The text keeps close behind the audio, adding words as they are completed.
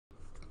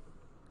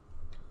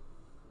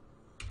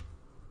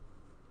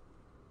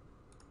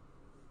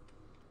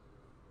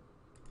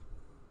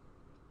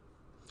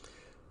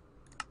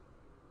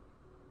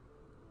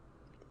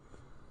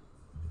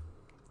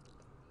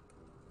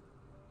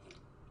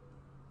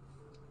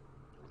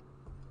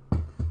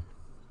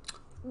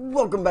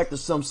Welcome back to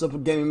Some Simple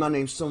Gaming. My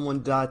name's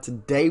Someone Died.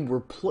 Today we're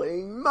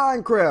playing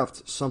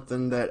Minecraft,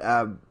 something that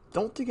I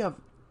don't think I've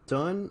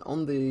done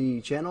on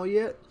the channel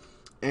yet,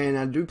 and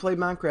I do play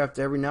Minecraft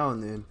every now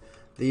and then.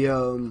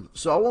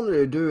 So I wanted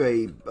to do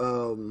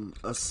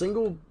a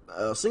single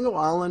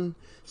island,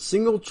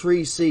 single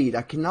tree seed.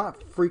 I cannot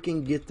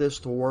freaking get this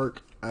to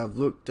work. I've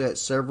looked at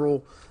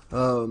several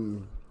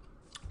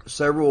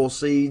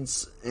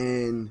seeds,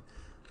 and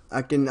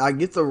I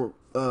get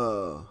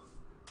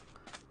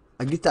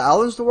the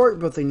islands to work,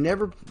 but it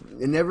never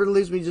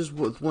leaves me just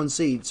with one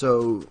seed.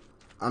 So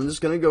I'm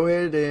just gonna go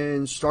ahead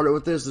and start it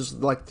with this. This is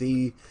like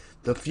the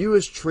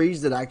fewest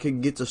trees that I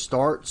could get to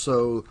start.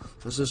 So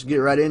let's just get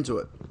right into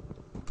it.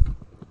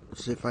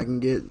 See if I can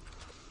get.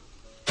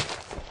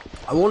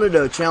 I wanted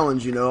a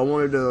challenge, you know. I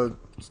wanted to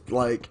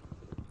like.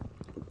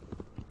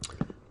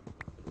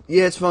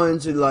 Yeah, it's fun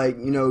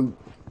to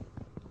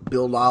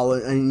build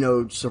island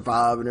and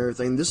survive and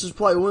everything. This is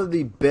probably one of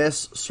the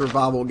best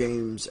survival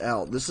games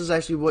out. This is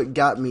actually what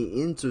got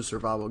me into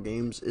survival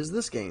games, is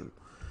this game.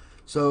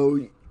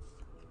 So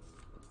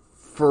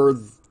for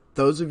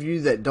those of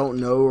you that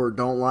don't know or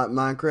don't like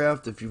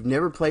Minecraft, if you've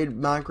never played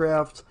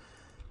Minecraft,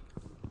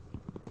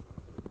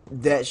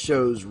 that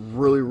shows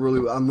really.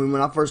 I mean,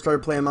 when I first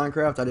started playing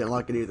Minecraft, I didn't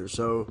like it either.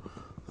 So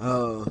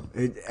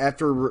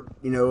after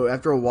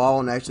a while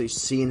and actually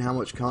seeing how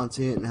much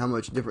content and how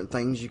much different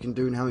things you can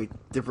do and how many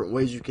different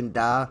ways you can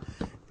die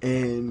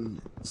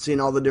and seeing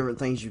all the different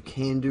things you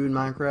can do in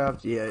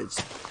Minecraft,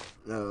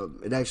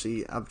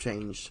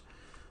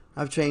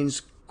 I've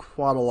changed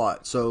quite a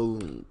lot. So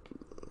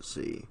let's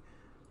see,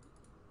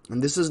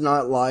 and this is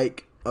not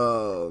like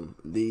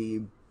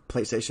the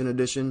PlayStation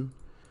edition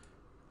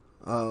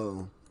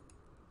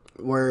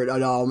where it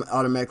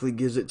automatically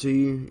gives it to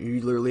you.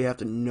 You literally have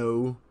to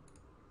know.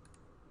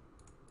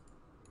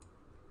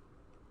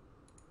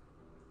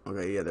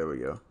 Okay, yeah, there we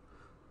go.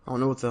 I don't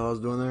know what the hell I was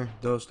doing there.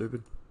 That was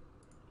stupid.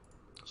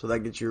 So that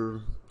gets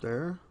you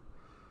there.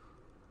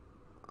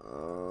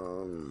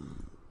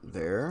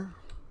 There.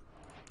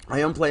 I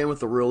am playing with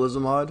the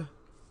realism mod,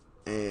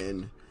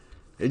 and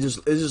it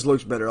just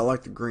looks better. I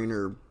like the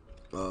greener,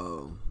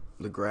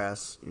 the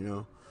grass.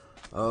 Where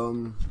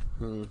we're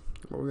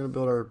gonna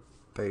build our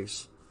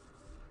base.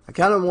 I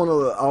kind of want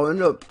to. I'll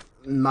end up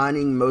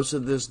mining most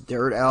of this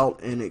dirt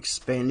out and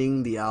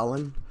expanding the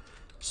island.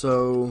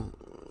 So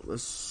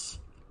let's.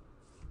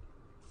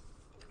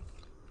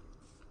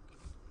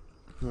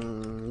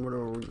 Where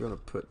are we gonna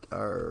put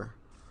our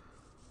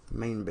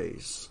main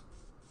base?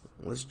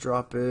 Let's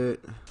drop it.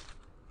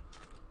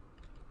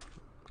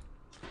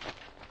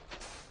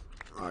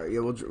 All right, yeah,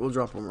 we'll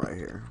drop them right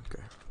here.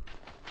 Okay.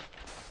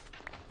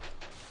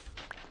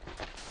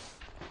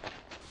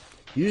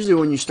 Usually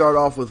when you start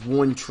off with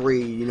one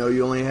tree, you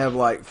only have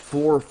like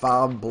 4 or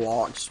 5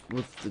 blocks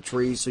with the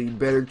tree, so you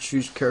better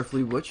choose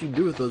carefully what you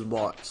do with those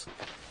blocks.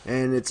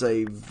 And it's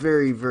a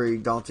very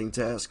daunting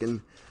task.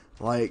 And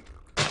like,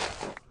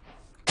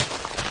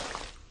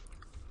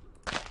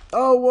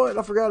 oh, what?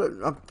 I forgot it.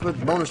 I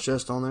put bonus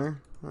chest on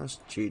there. That's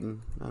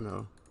cheating. I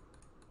know.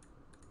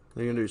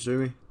 What are you gonna do, sue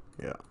me?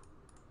 Yeah.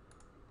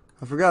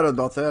 I forgot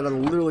about that. I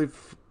literally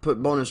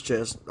put bonus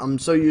chest. I'm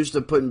so used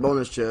to putting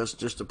bonus chest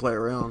just to play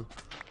around.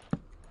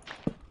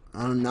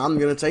 I'm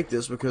gonna take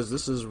this because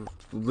this is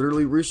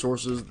literally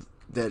resources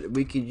that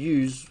we could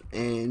use,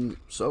 and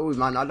so we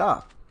might not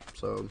die.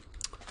 So,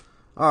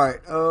 all right.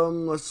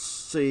 Let's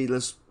see.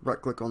 Let's right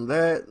click on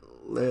that.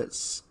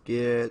 Let's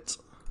get.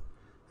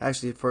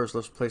 Actually, first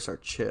let's place our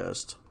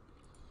chest,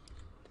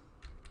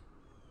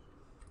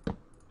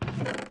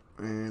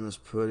 and let's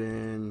put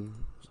in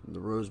the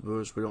rose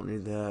bush. We don't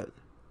need that.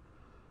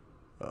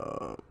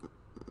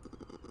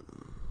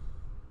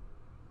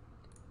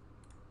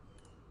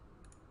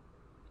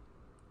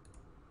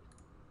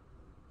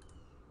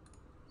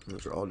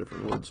 Those are all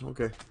different woods.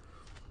 Okay.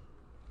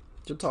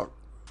 Good talk.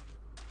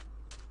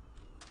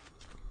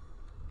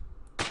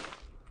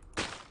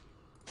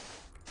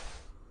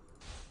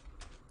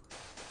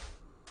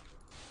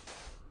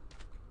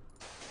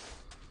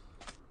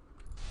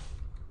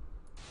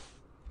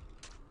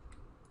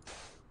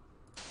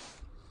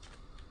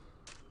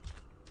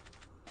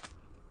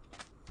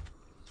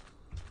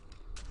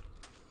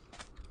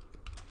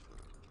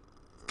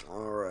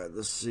 Alright,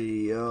 let's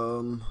see.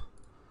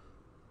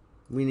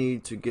 We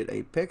need to get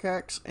a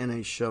pickaxe and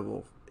a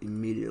shovel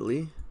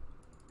immediately.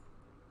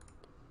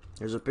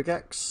 There's a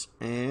pickaxe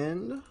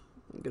and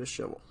get a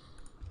shovel.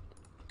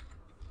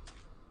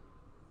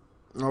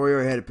 Oh, we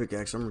already had a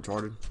pickaxe. I'm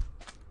retarded.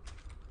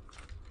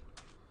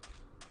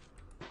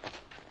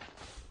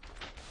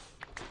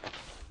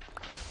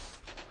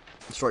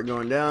 Start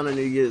going down. I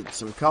need to get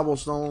some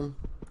cobblestone.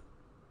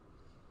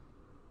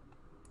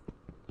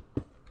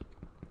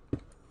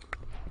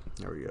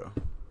 There we go.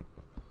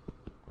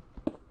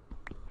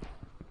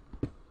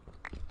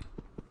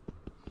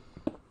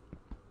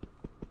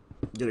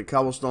 Get a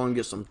cobblestone,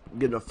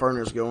 get a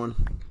furnace going.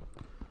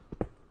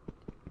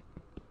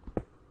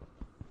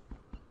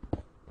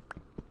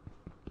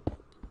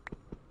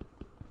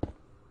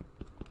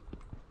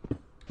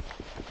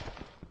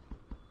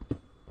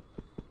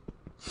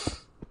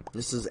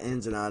 This is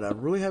Enzenite. I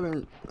really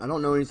haven't. I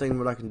don't know anything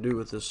what I can do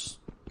with this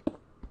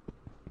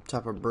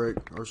type of brick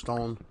or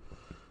stone.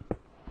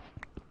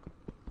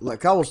 Like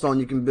cobblestone,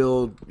 you can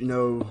build, you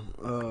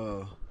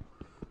know,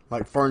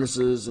 like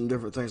furnaces and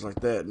different things like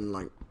that, and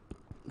like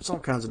it's all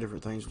kinds of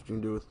different things you can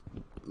do with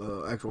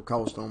actual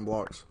cobblestone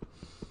blocks.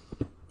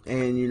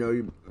 And you know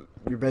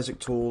your basic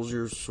tools,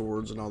 your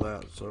swords, and all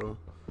that. So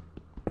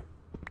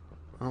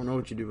I don't know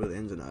what you do with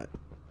Enzenite.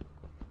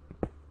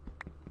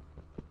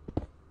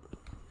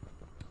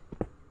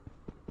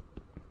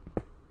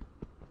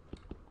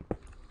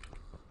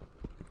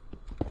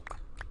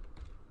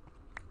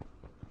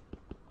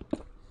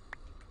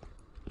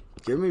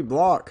 Give me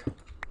block.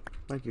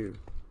 Thank you.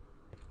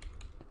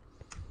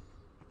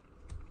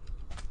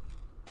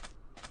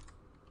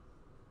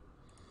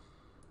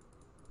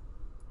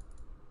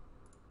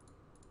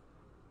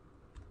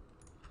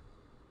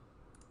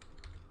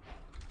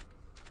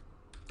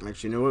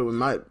 Actually, you know what? We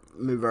might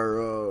move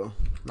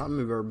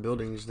our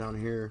buildings down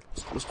here.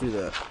 Let's do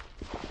that.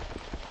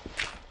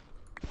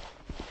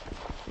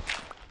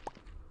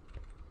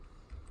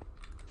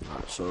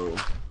 Alright, so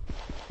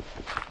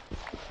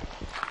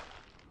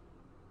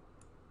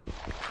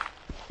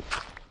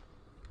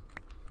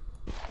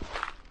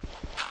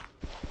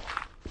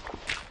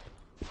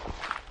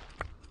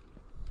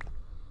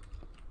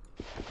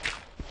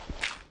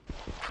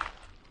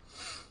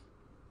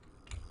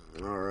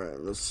alright,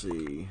 let's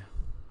see.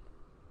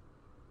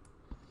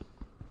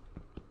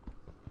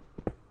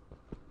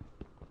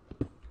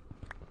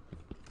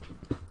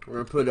 We're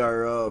gonna put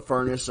our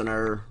furnace and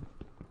our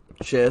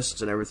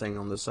chests and everything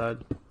on this side.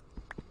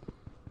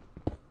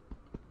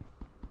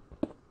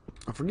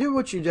 I forget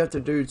what you'd have to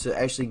do to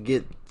actually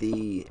get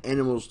the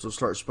animals to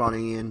start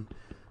spawning in.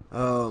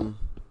 You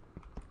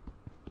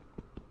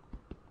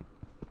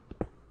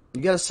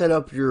gotta set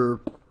up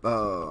your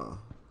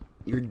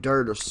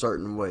dirt a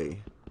certain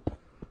way.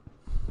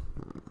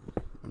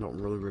 I don't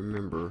really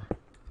remember.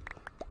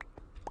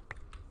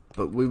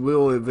 But we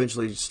will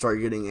eventually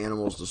start getting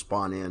animals to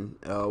spawn in.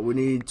 We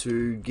need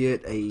to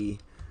get a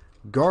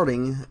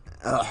garden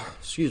up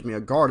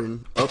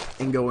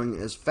and going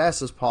as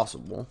fast as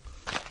possible.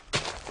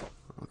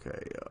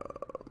 Okay.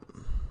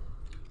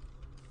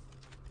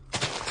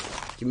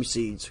 Give me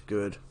seeds.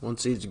 Good. 1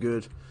 seed's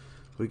good.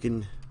 We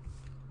can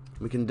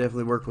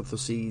definitely work with the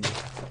seed.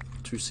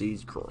 2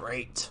 seeds.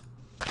 Great.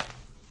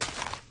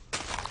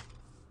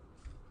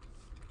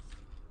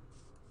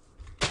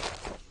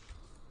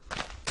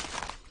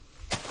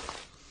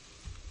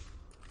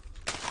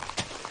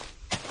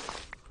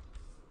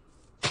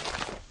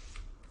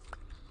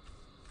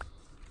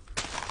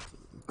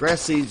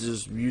 Grass seeds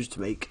is used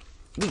to make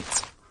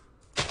wheat,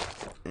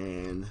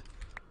 and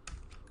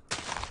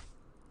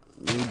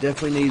we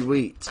definitely need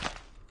wheat.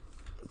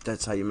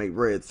 That's how you make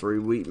bread. 3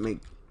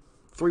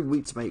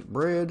 wheats make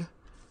bread.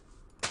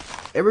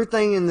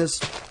 Everything in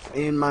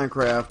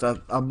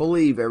Minecraft, I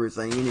believe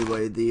everything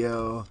anyway,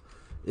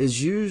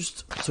 is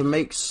used to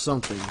make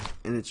something,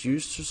 and it's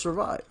used to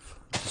survive.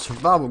 It's a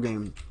survival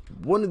game.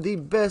 One of the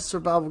best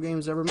survival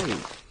games ever made.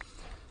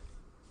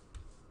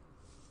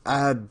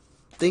 I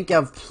think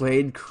I've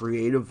played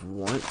creative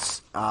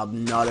once.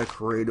 I'm not a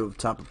creative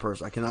type of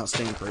person. I cannot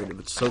stand creative.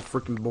 It's so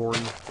freaking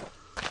boring.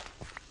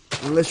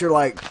 Unless you're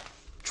like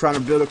trying to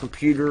build a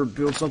computer,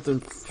 build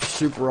something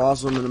super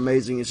awesome and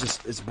amazing.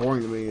 It's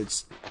boring to me.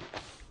 It's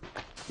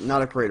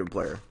not a creative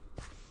player.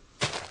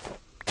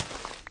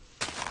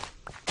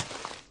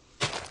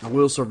 I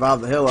will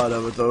survive the hell out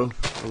of it though.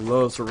 I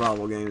love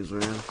survival games,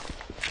 man.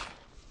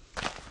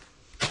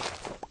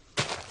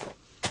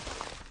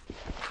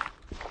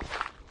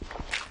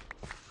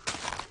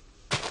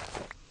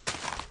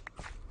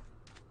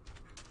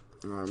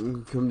 Alright, I'm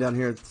gonna come down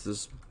here at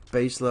this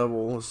base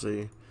level. Let's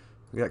see.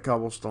 We got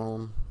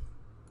cobblestone.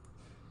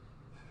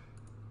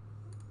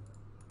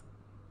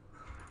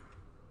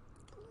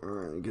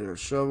 Alright, get our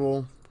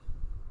shovel.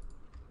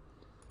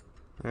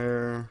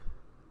 There.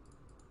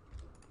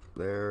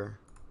 There.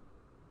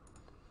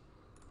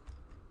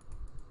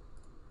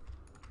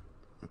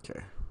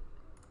 Okay.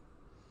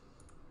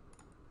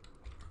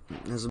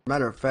 As a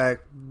matter of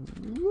fact,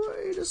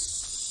 wait a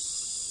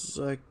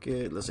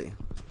second. Let's see.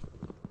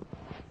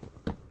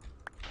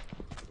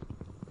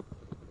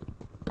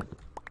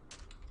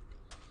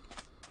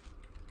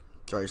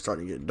 Sorry, it's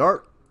starting to get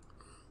dark.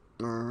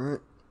 Alright,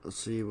 let's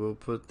see. We'll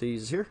put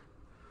these here.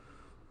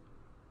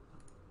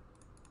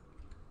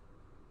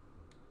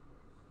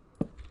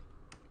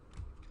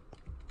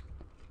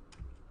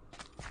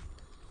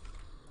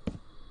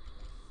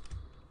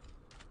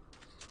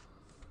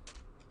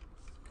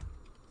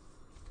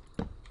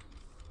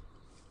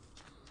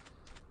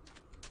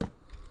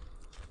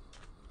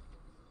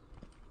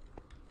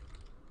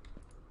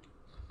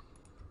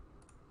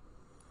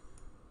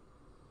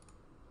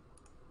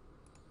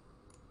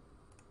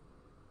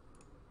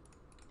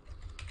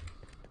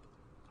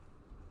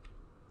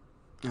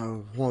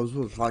 Oh,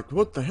 was like,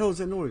 what the hell is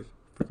that noise?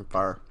 Freaking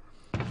fire.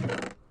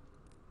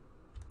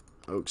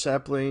 Oak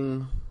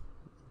sapling.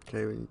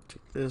 Okay, we can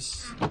take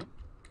this.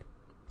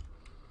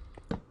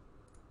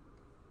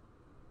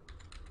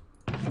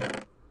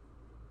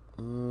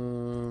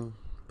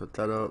 Put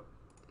that up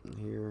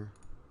here.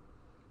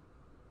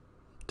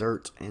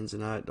 Dirt,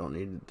 Anzonite, don't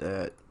need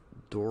that.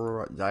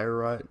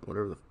 Diorite,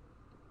 whatever the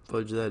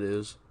fudge that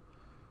is.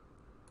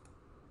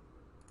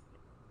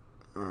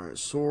 Alright,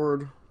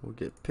 sword. We'll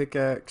get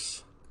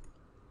pickaxe.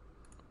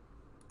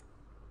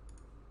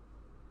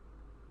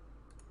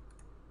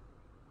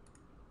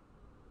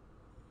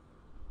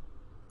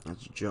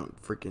 That's junk,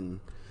 freaking.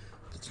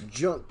 That's a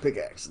junk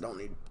pickaxe. Don't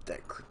need that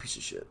piece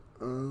of shit.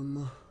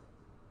 And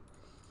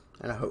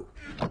a hoe.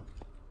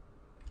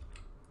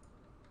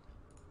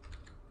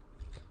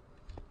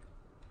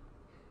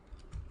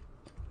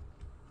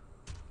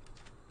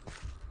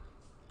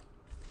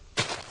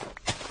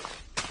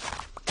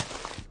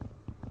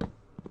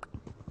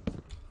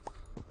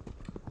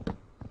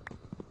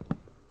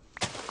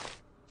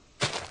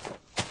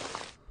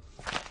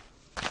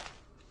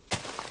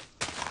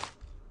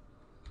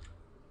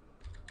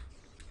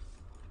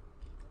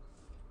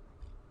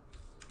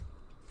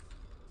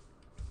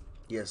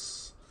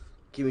 Yes.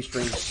 Give me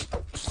strings.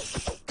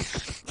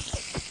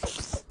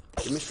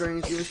 Give me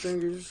strings, give me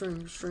strings, give me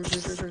strings,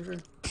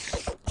 strings.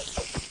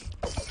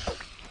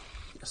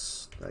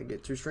 Yes. Did I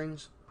get 2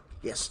 strings?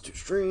 Yes, 2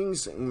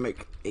 strings. And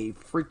make a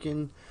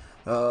freaking,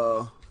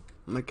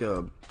 make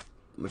a,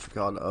 what's it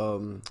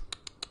called?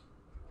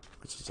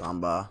 It's a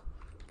zombie. Come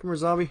here,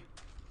 zombie.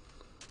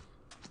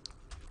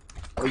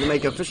 We can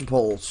make a fishing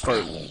pole.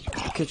 Start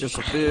catching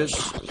some fish.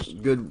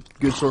 Good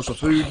source of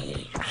food.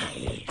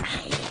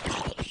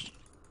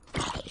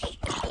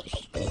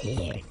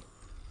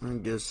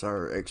 And gets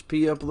our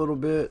XP up a little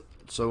bit,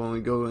 so when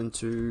we go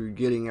into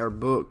getting our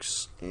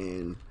books,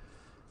 and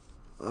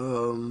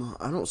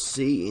I don't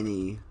see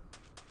any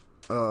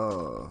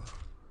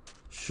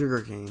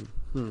sugarcane.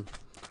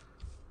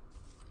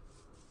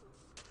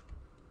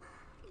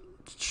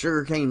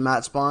 Sugarcane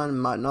might spawn,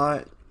 might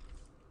not.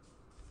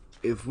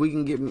 If we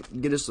can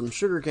get us some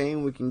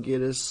sugarcane, we can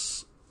get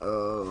us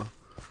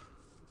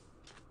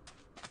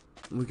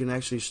we can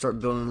actually start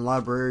building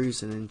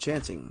libraries and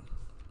enchanting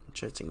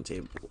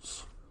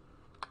tables.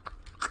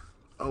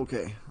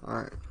 Okay,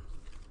 alright.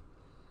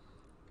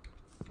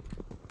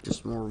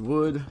 Just more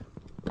wood.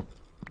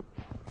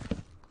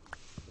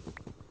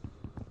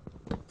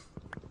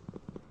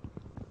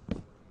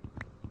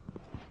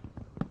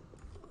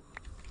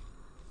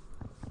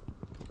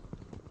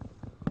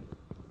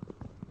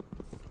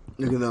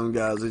 Look at them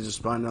guys, they just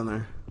spawned down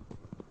there.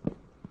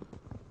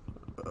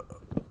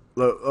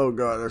 Look, oh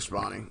god, they're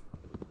spawning.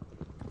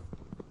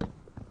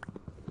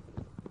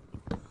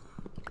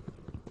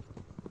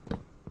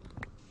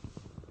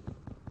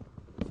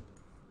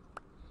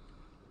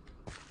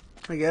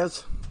 I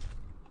guess.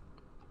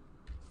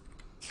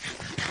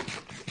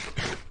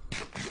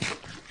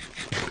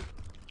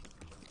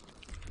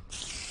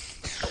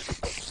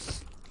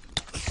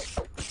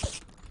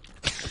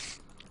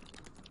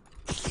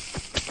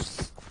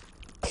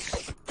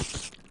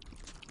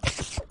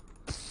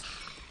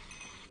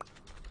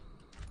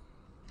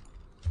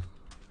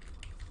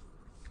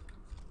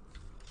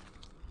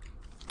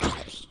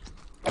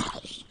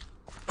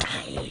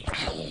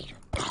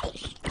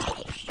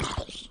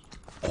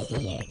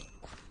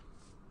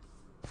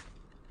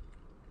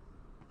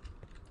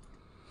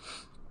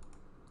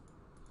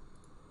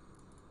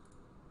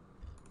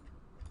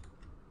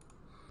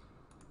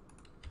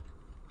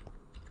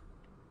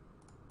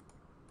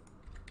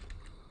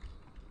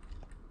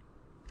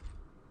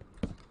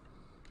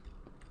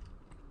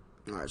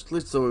 Alright, so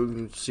let's so we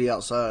can see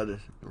outside,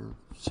 or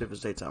see if it's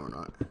daytime or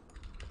not.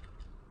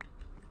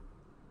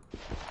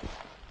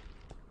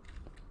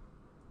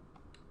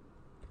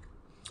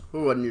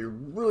 Oh, I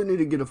really need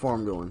to get a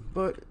farm going,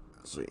 but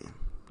let's see.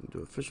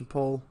 Do a fishing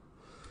pole.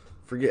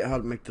 Forget how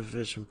to make the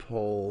fishing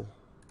pole.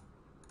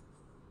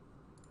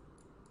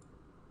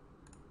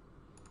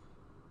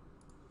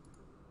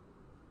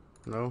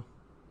 No.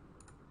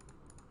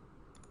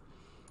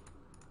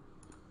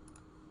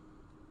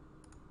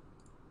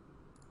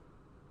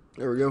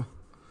 There we go.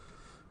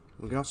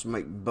 We can also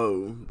make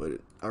bow,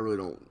 but I really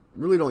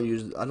don't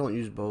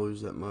use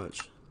bows that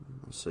much.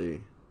 Let's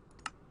see.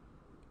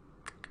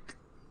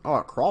 Oh,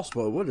 a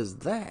crossbow. What is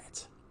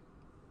that?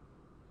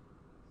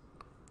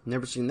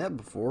 Never seen that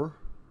before.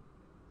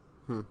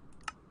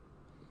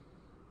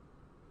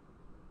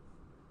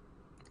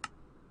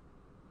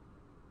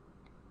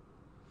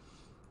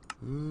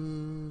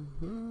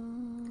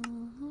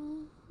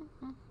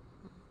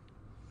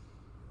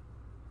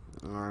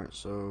 Alright,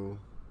 so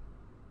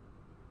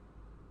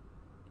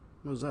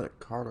what is that? A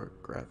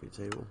cartography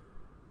table?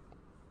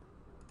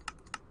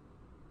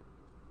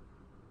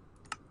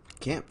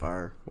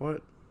 Campfire?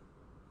 What?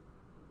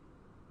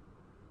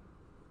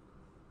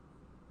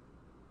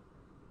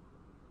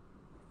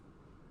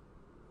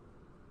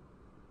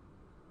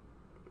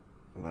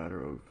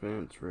 Ladder oak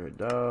fence, red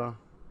dye.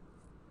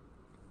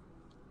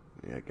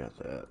 Yeah, I got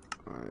that.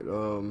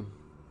 Alright,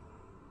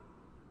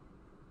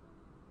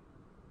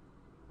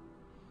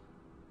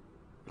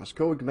 that's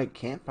cool. We can make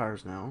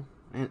campfires now.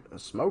 And a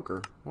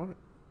smoker. What?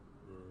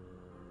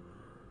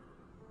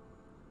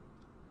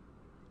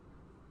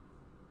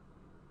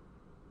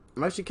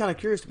 I'm actually kind of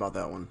curious about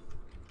that one.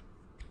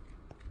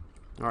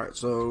 Alright,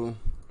 so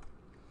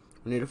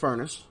we need a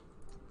furnace.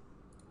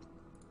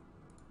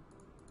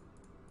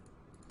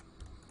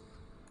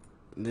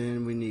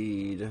 Then we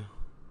need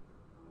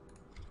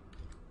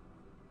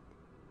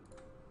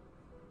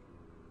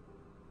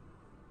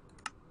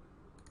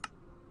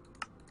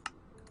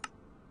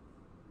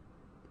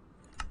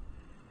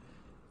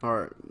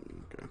alright,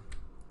 okay.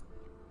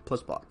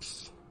 Plus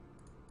box.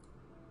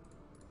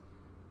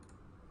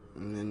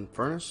 And then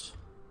furnace.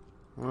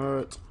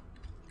 What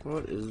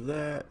is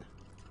that?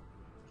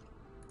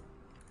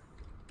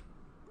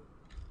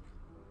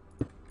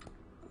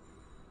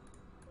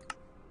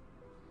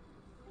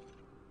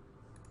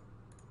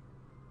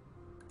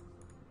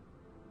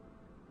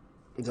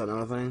 Is that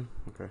another thing?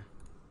 Okay.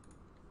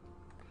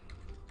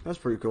 That's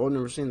pretty cool. I've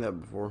never seen that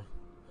before.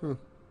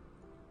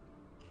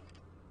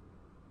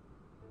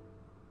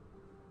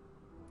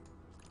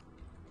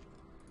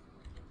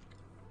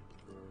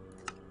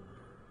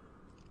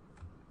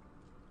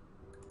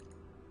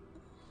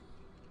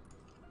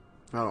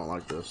 I don't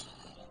like this.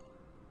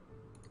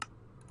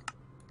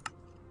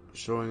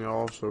 Showing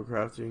off, so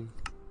crafty.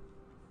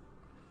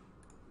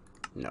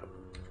 No.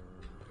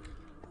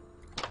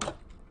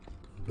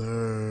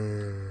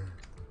 Brr.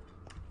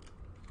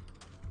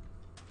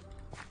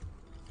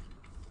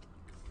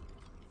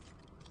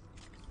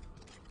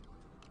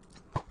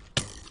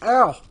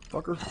 Ow,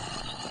 fucker.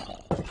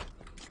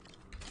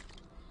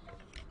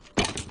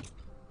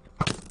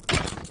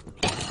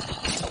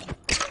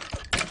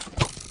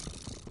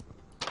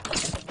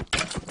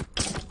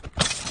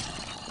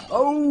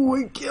 Oh,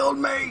 he killed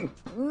me!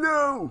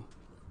 No!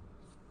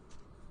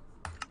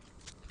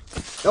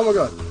 Oh my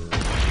god.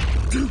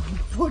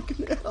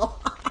 Fucking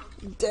hell.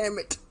 Damn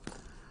it.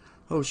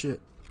 Oh shit.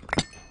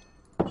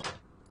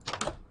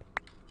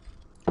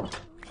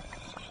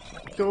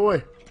 Go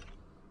away.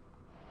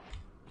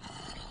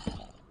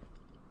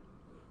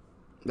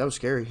 That was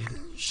scary.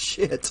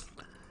 Shit.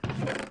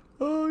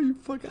 Oh, you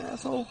fucking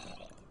asshole.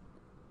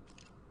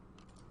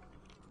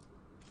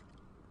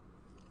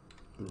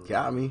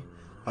 Got me.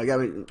 I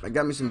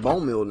got me some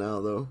bone meal now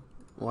though.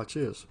 Watch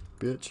this,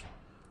 bitch.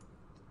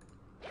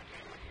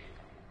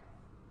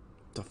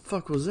 The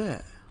fuck was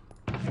that?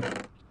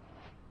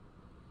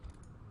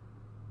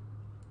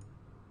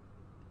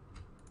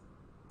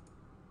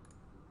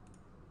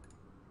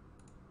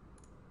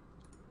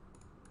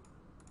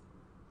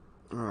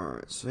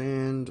 Alright,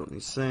 sand, don't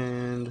need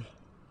sand.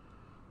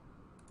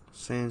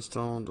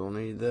 Sandstone, don't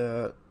need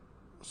that.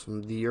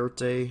 Some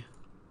dierte.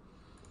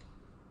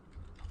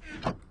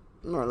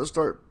 Alright, let's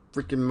start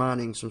freaking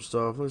mining some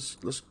stuff.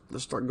 Let's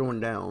start going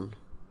down.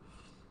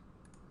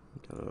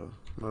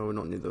 Well, we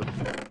don't need the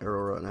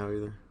arrow right now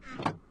either.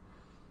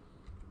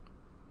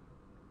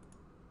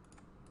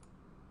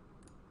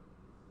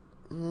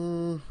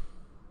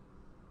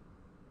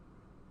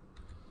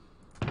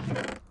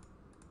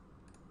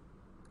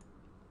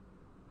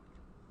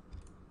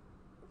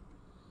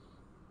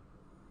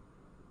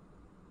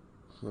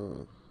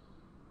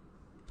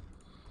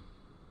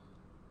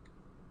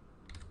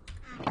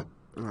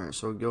 Alright,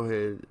 so go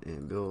ahead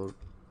and build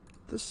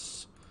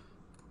this.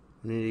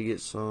 We need to get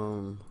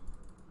some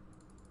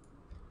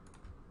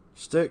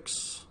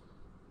sticks.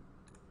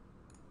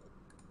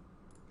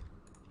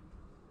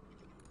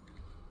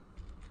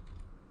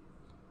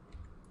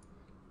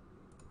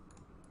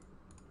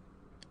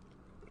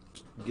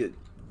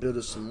 Build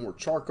us some more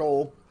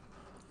charcoal.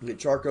 Get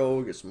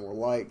charcoal, get some more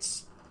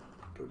lights.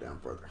 Go down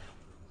further.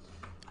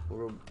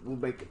 We'll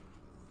make it.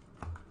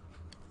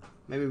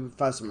 Maybe we'll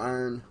find some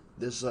iron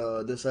this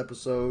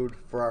episode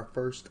for our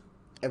first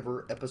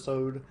ever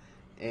episode,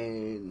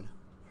 and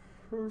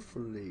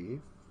hopefully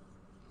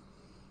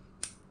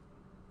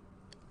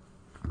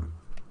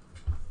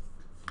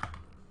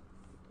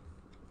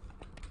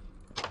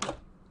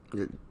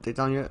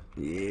daytime yet?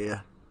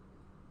 Yeah.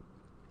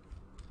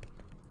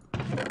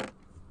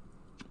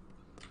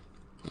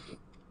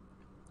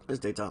 It's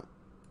daytime.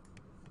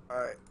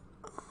 Alright.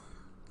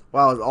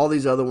 Wow, all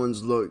these other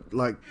ones look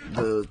like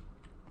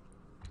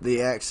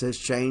the axe has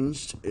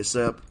changed,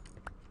 except,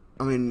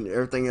 I mean,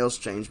 everything else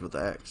changed with the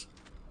axe.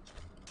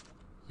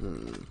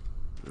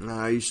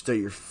 Nah, you stay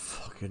your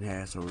fucking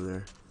ass over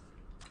there.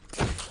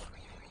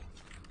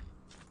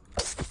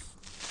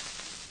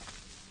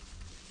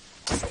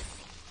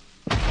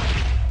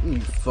 You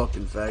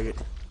fucking faggot.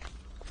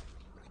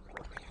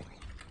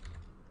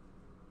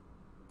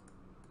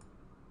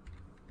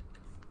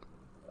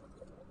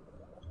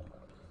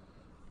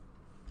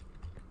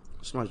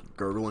 Somebody's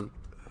gurgling.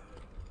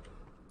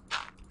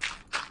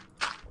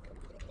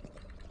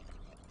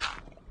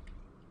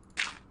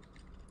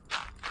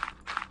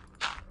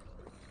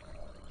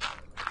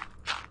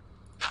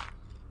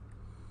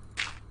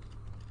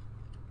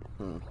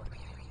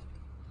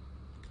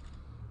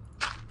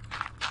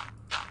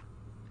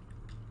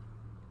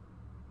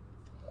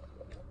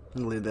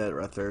 I'm gonna leave that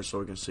right there so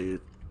we can see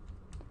it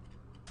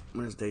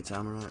when it's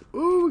daytime or not.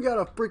 Ooh, we got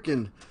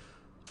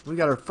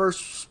our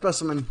first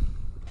specimen.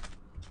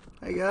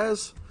 Hey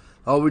guys,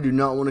 Oh, we do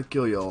not want to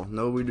kill y'all.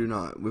 No, we do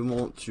not. We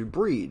want to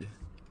breed.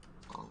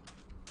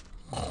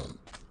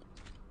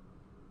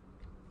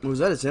 Was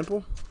that a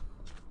temple?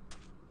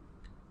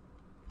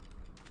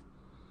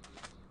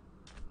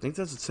 I think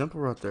that's a temple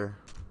right there.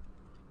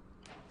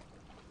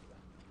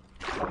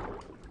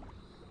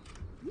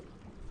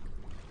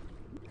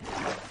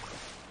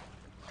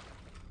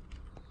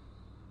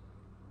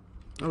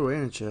 Oh,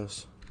 and a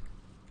chest.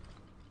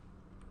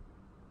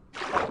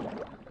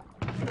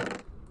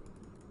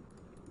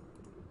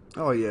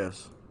 Oh,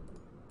 yes.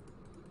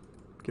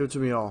 Give it to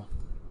me all.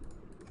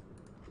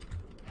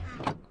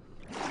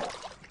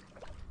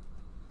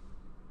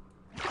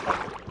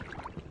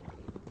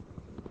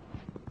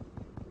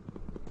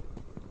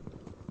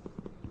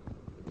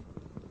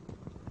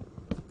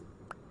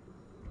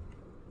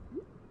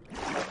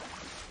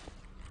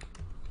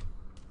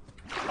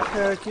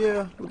 Heck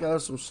yeah, we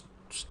got some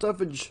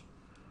stuffage.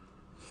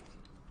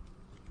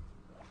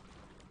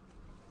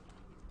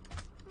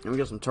 And we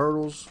got some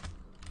turtles.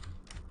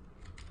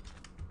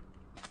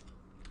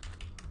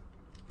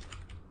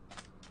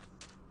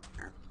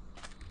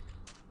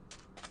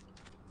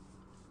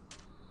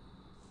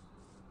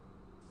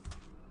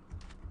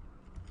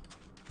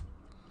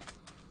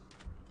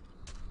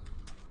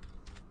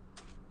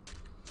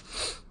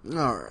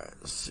 Alright,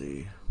 let's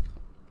see.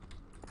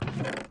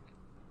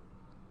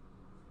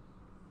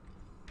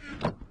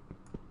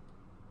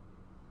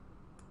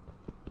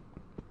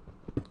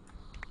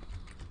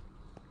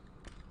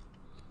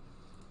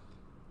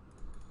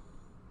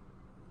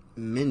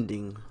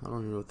 Mending. I don't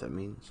even know what that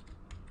means.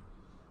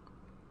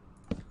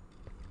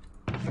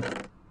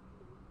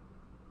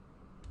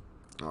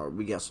 Alright,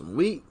 we got some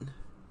wheat.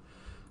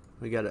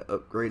 We got an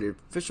upgraded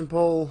fishing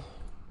pole.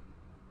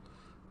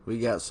 We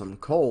got some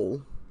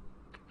coal.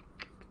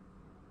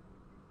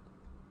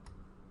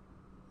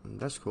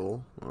 That's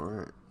cool.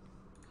 Alright.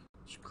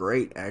 It's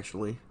great,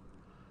 actually.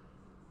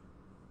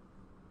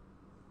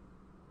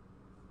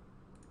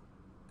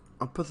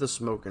 I'll put the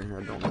smoke in here.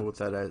 I don't know what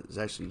that is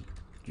actually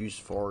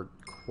used for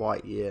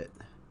quite yet.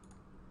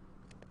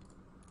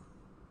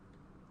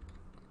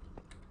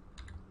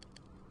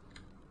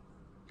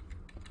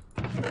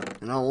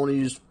 And I don't want to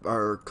use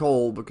our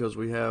coal because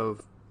we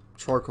have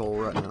charcoal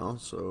right now,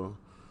 so...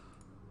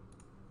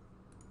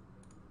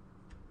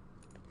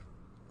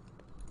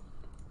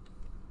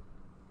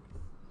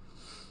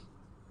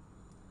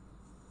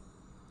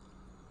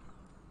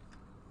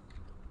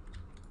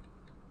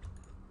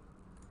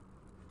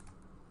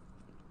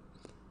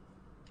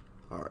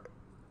 Alright.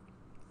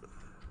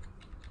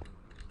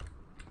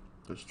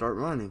 Let's start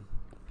mining.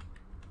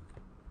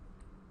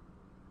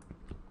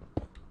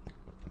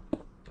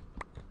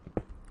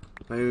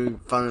 Maybe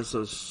find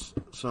us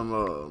some,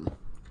 alright,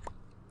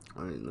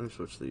 let me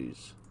switch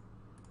these.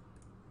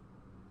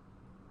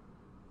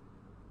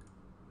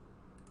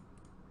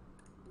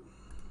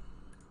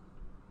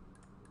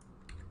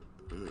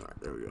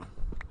 Alright, there we go.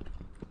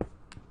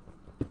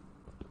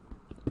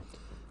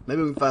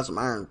 Maybe we can find some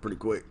iron pretty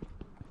quick.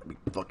 That'd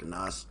be fucking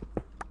nice.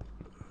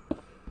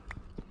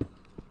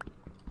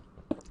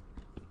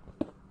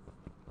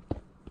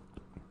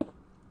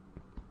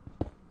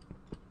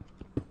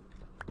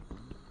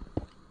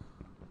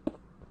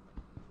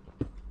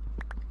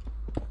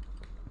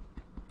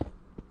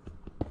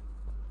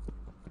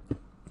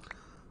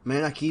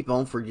 Man, I keep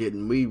on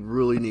forgetting. We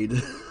really need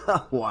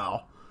to...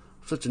 Wow.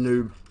 Such a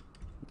noob.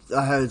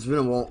 It's been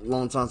a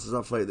long time since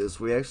I played this.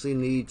 We actually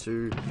need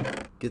to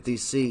get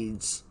these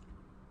seeds.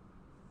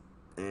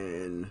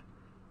 And...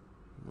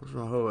 Where's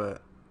my hoe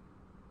at?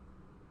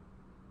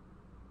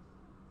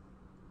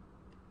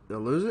 Did I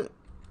lose it?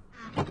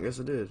 I guess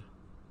I did.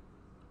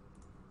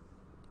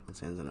 It's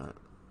hands and out.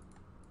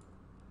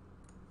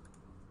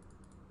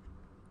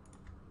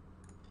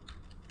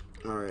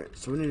 Alright,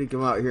 so we need to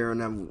come out here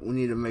and then we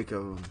need to make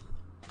a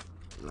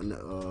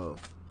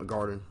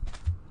garden.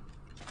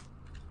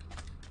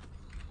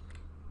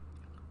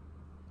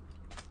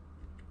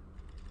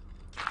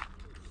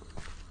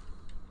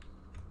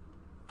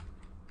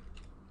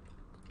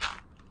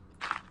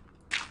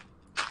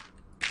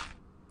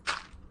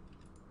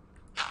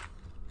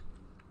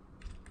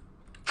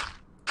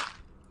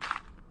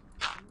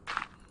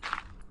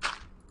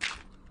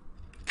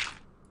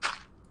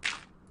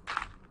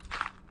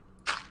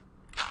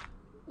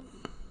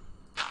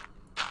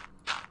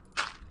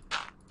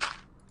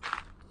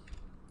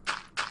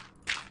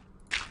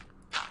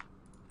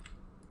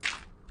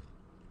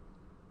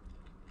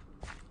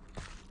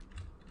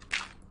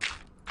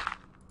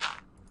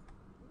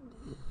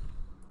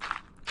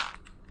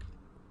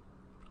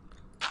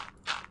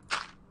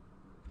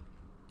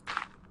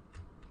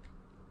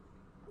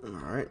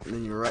 Alright, and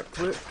then you right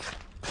click.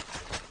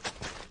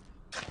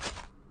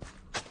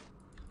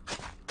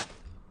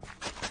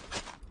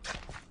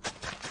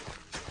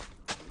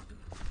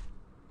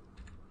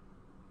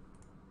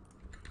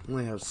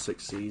 Only have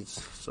 6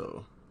 seeds,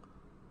 so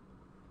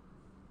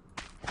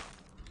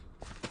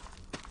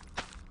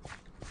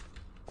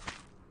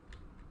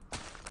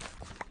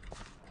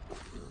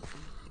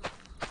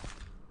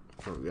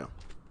there we go.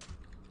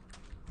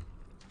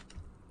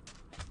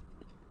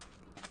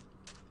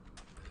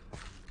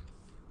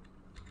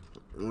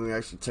 when we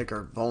actually take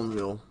our bone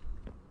meal.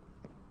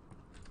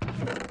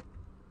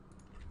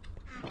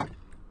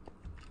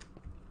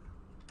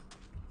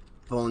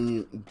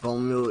 Bone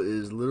meal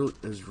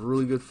is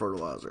really good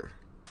fertilizer.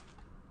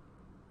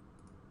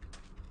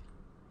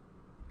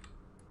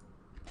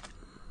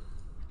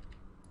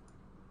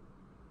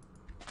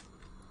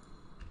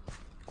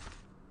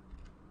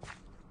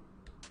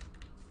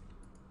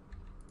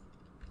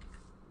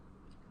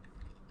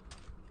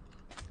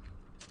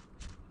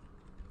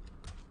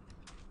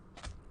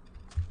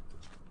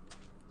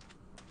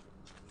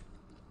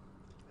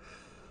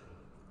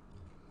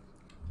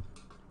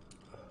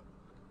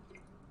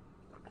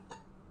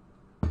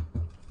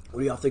 What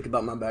do y'all think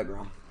about my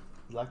background?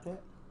 You like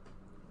that?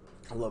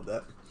 I love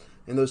that.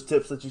 And those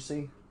tips that you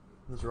see,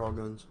 those are all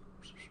guns.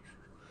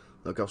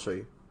 Look, I'll show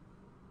you.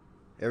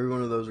 Every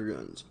one of those are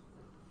guns.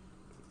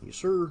 Yes,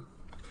 sir.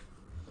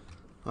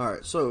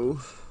 Alright, so...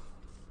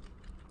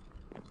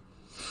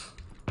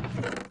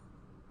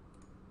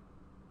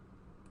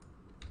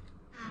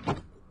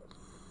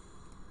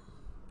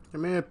 Hey,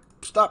 man,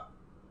 stop.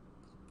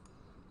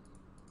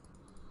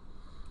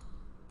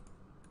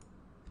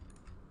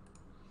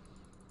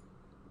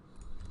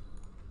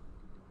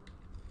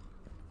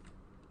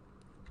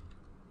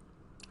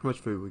 How much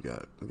food we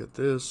got? We got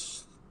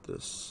this.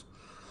 That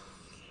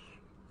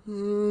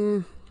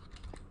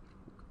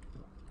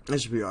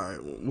should be alright.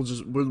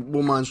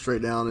 We'll mine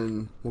straight down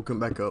and we'll come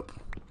back up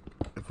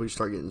if we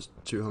start getting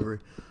too hungry.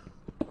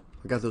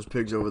 I got those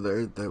pigs over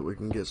there that we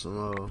can get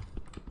some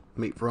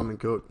meat from and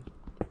cook.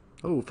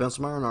 Oh, found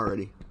some iron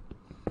already.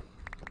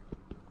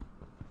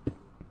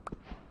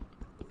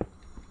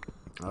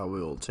 I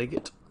will take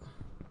it.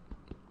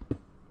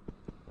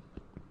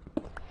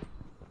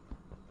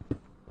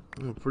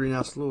 Oh, pretty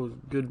nice little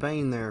good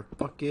vein there.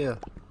 Fuck yeah.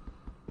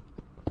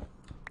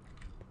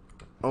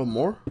 Oh,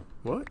 more?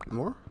 What?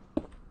 More?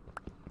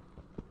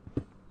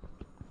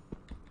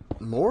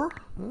 More?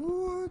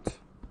 What?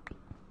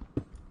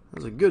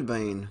 That's a good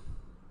vein.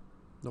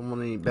 Don't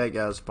want any bad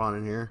guys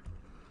spawning here.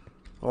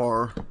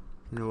 Or,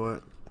 you know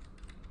what?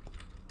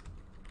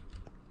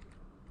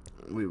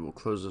 We will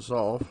close this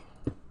off.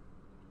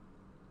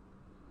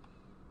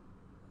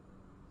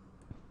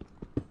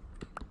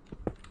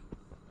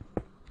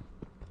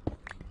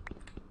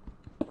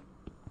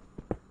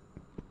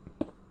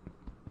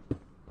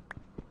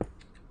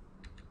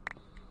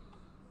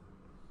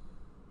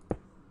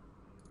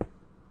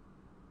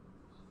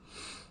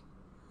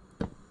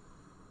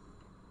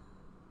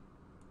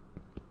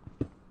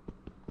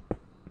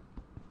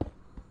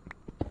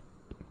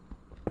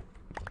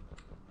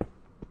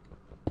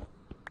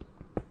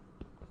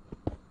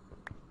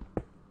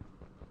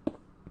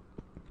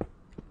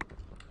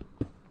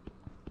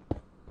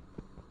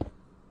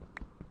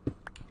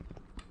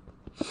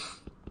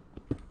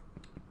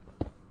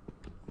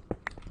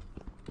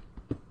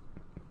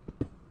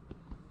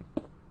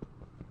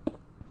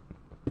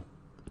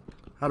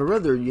 I'd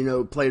rather, you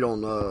know, played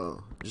on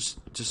just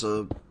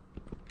a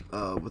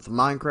with the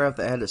Minecraft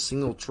that had a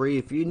single tree.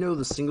 If you know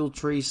the single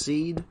tree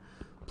seed,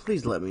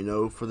 please let me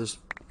know for this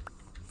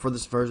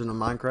version of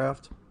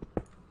Minecraft.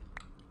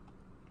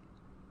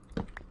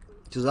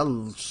 Because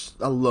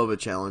I love a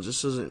challenge.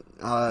 This isn't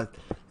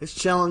it's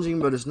challenging,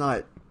 but it's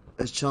not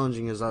as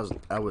challenging as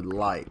I would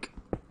like.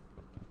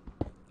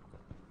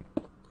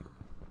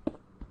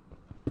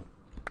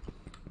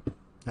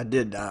 I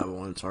did die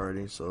once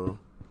already, so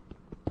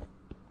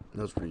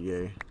that was pretty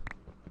gay.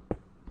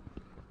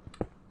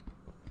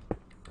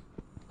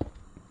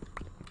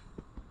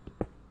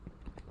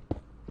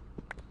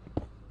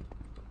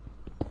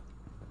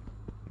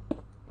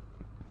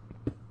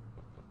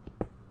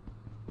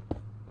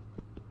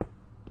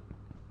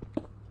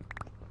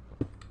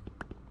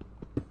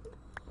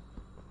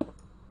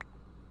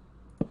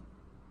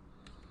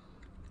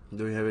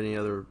 Do we have any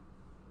other?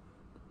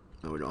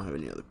 No, we don't have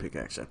any other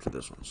pickaxe after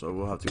this one, so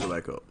we'll have to go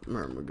back up.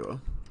 There we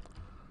go.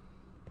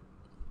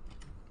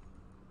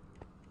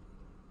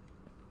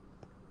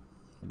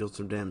 Built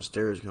some damn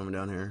stairs coming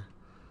down here,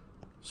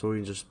 so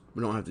we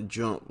don't have to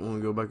jump when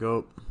we go back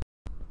up.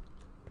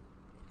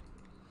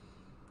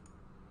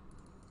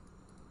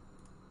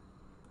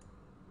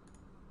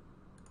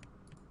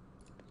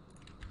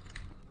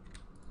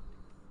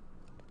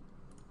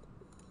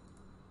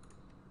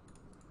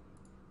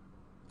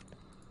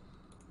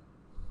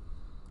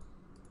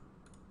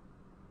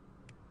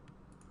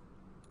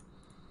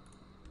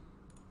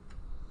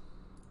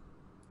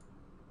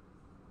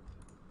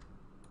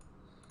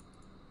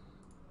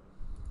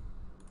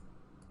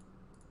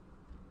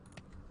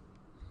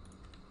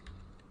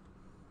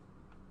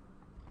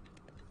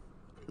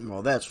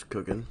 Well, that's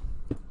cooking.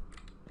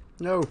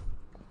 No.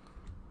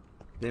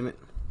 Damn it.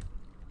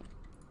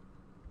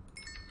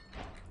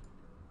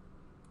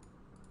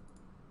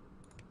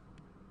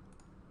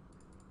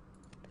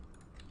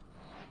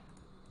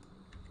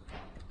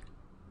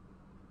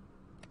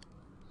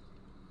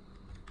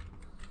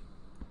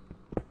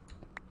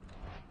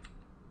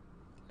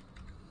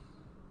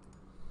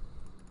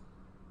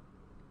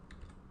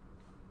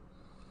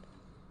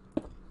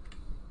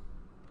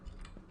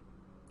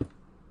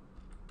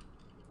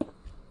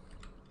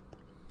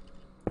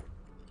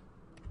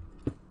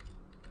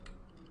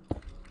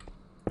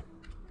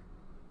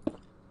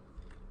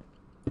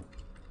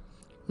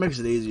 Makes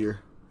it easier.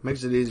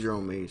 Makes it easier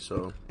on me,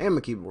 so. And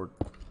my keyboard.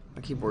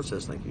 My keyboard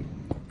says thank you.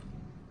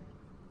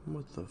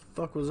 What the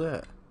fuck was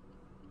that?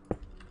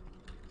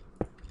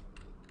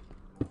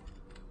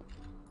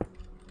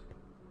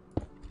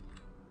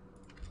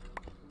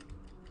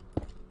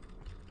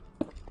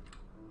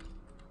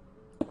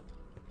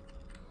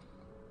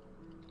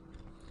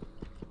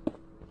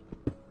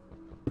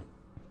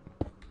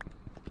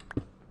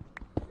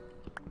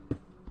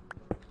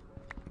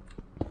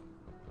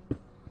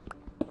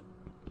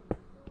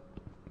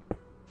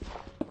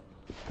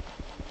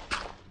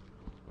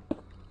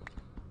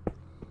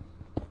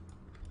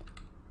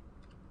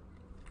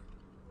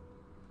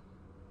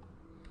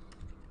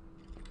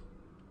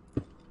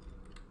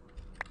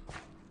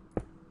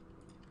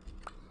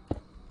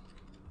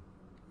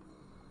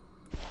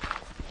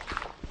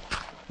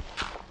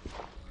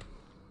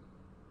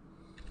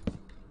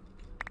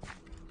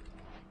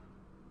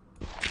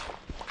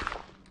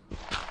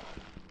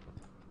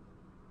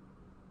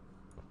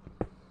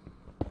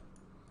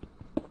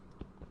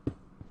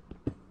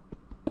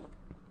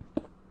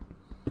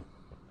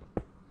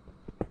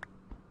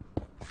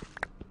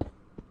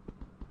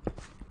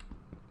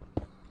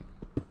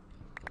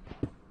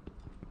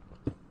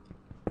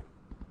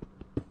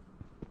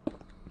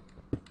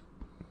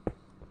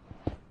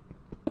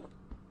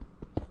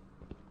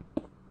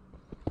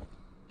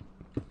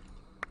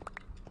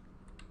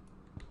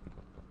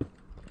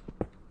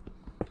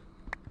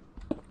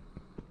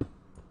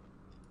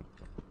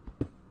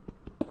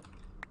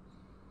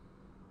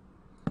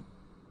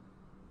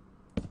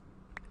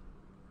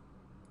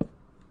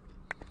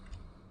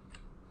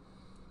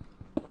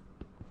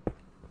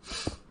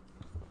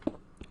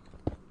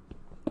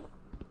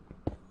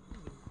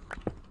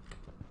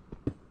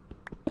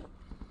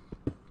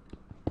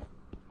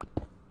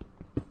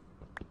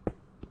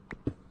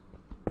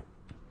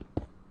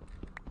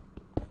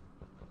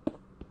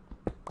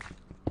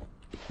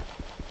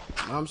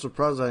 I'm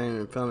surprised I ain't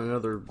even found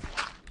another.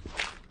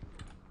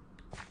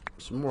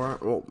 Some more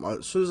iron. Well,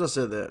 as soon as I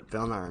said that,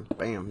 found iron.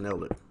 Bam,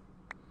 nailed it.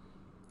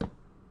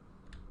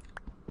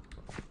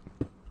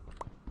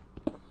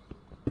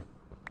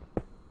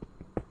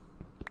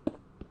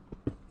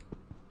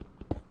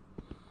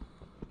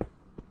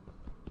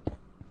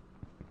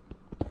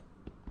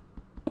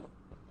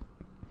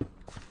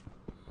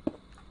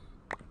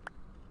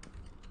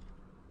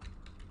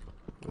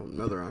 Oh,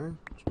 another iron.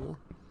 Some more.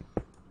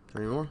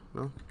 Any more?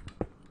 No.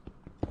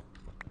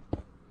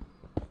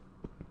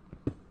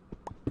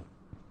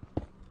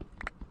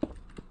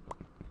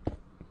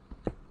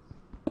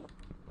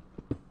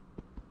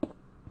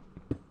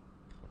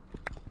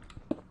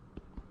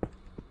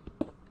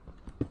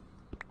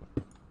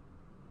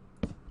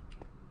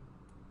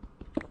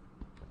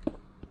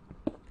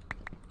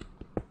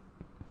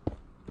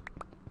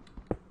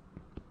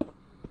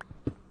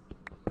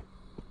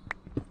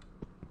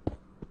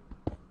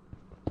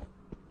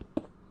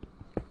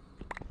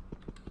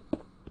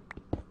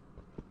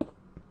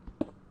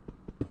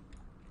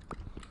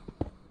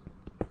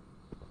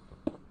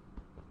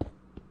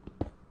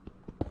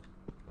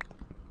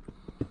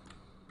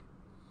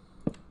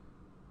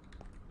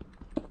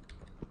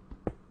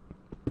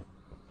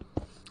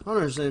 I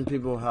don't understand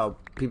how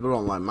people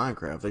don't like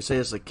Minecraft. They say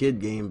it's a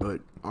kid game, but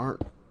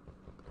aren't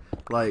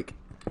like.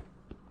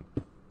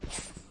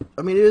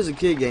 I mean, it is a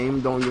kid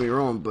game. Don't get me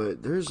wrong,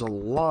 but there's a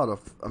lot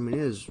of. I mean,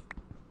 it is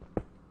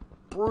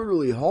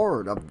brutally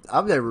hard.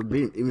 I've never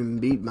even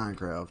beat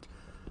Minecraft.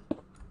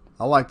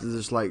 I like to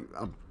just I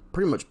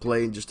pretty much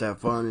play and just have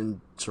fun and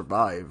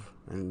survive,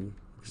 and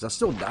because I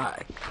still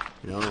die,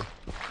 you know.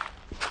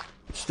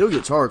 It still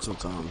gets hard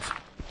sometimes.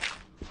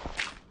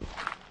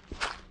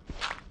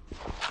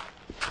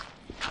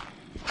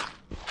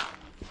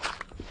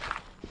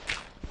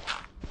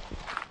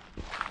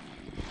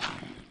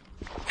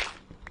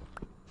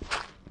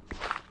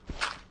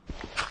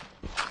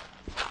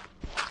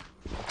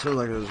 Sounds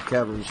like there's a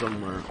cavern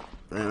somewhere.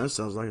 Man, that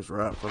sounds like it's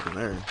right fucking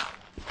there.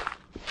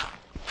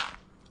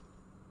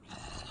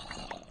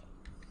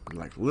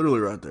 Like, literally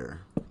right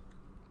there.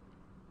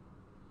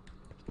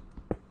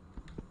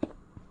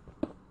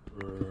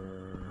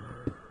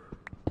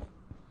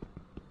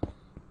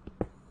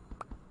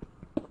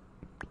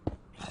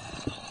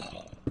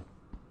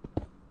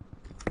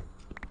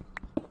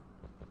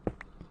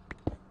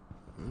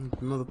 What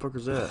the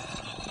motherfucker's that?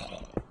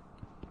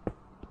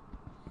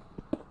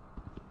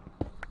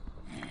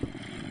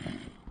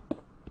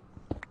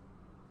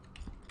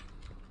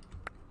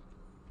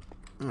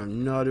 I have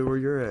no idea where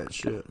you're at,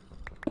 shit.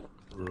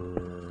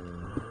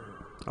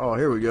 Oh,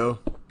 here we go.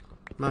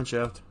 Mine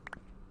shaft.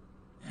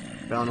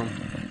 Found him.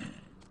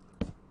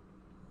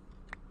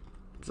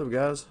 What's up,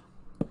 guys?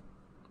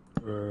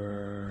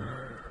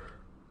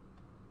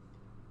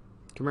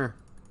 Come here.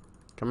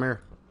 Come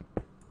here.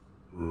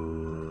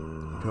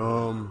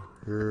 Come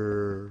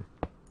here.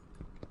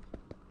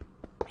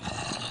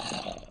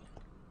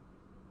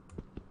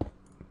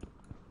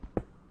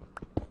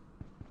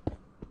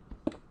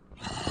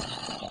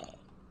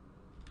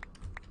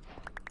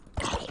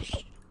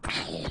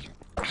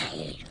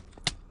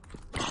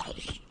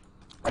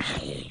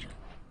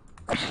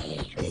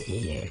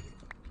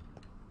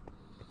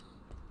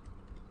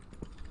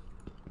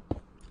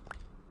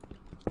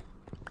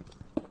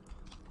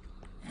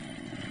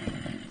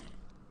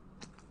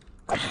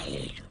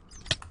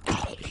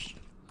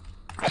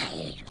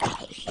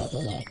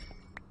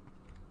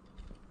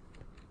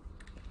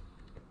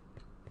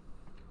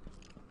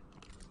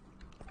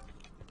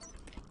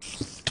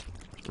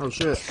 Oh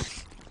shit.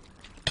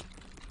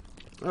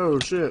 Oh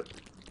shit.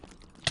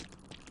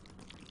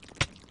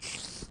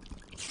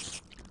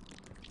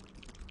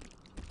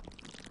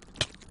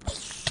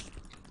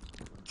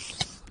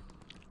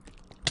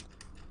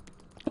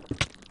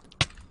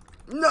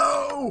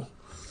 No!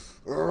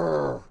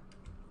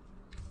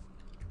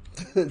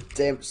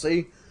 Damn it,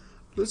 see?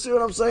 Let's see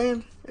what I'm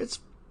saying? It's...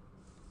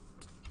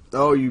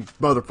 Oh, you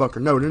motherfucker.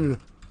 No, no, no,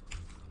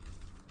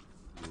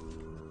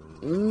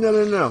 no. No,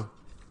 no, no.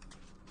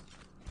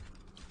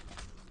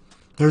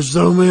 There's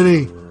so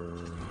many.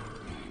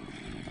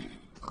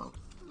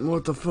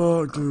 What the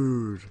fuck,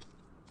 dude?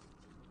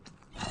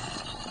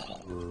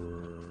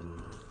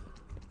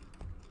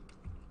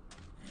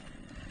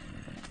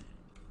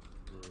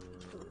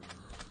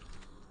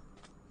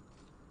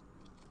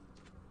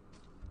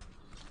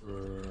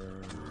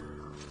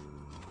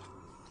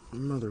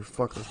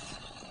 Motherfucker.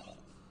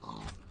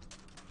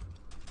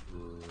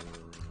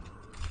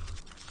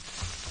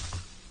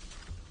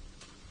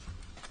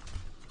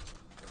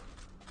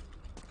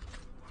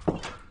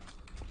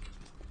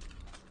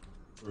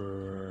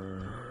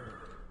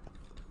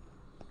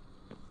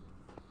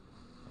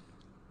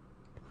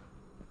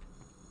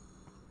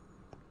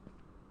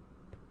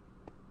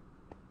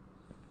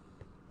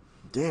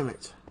 Damn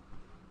it.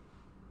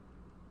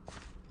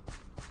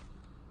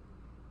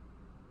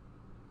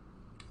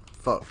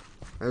 Fuck.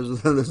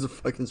 There's a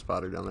fucking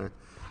spider down there.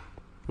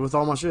 With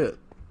all my shit.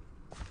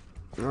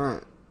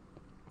 Alright.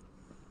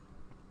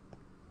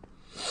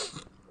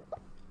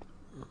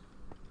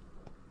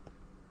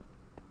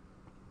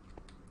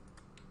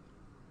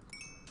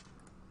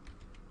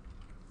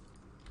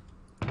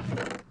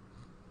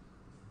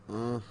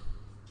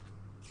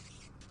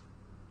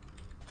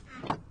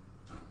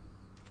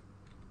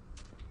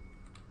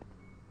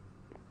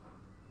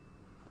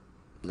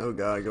 No,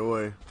 guy, go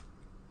away.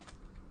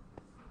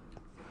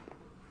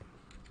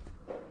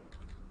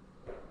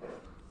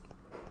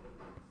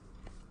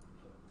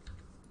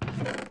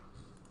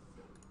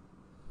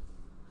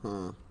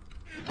 Huh.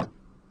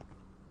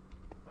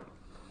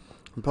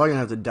 I'm probably gonna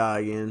have to die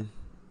again.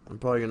 I'm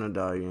probably gonna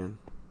die again.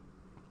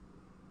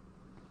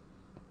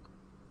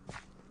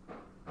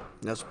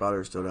 That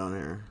spider's still down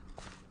here.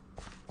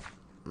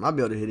 I might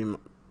be able to hit him,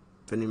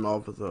 finish him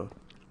off with a...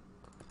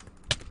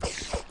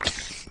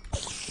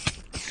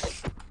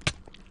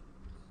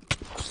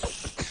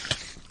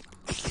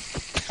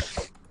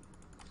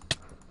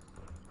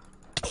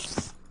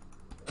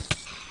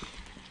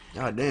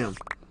 God damn.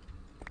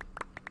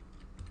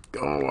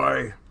 Go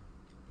away.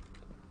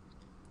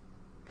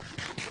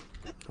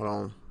 Hold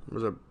on.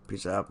 Where's a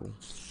piece of apple?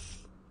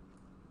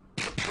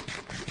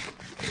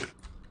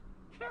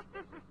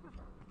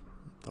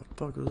 What the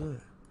fuck was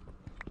that?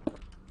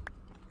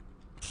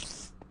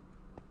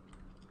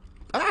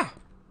 Ah!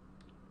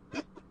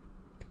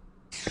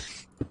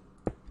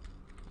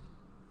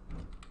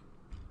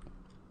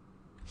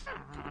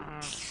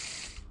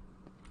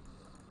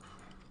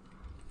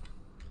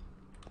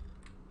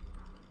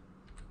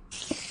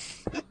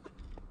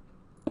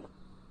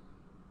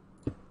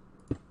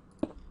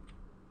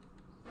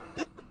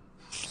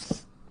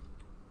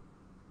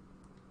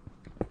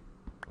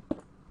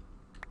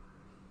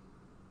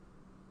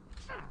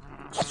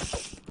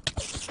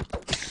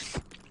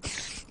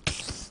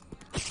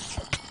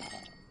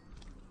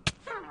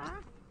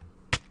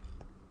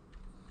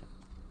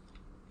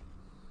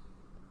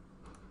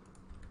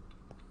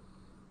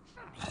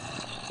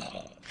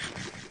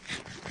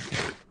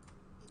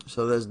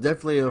 So there's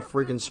definitely a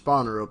freaking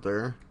spawner up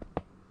there.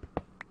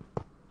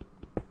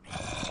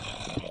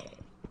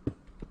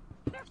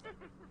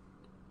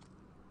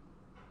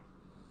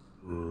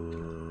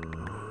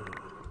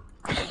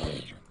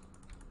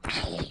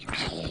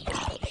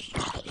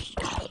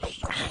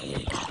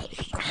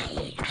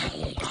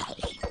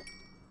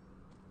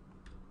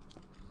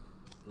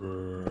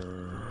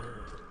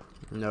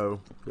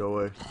 No, go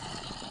away.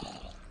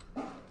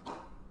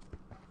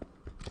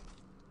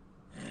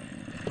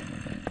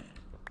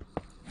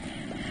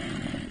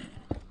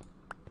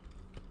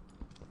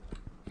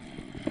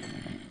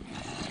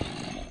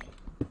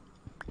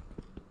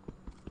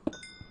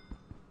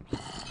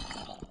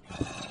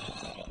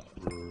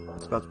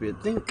 It's about to be a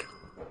dink.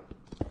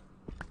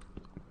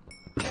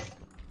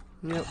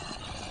 Yep.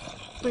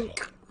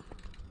 Dink.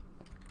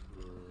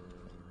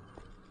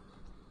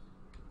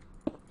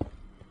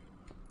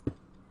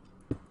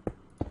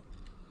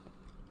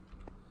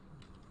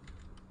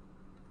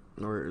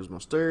 Where's my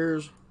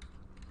stairs?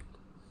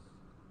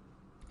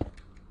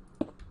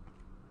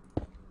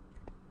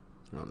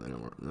 Oh, they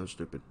don't work. No,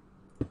 stupid.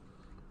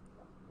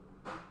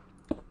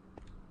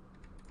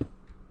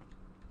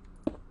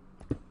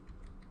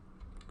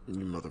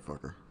 You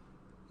motherfucker.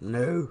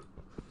 No.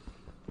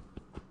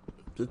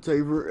 to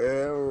take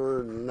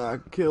forever and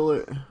not kill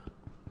it.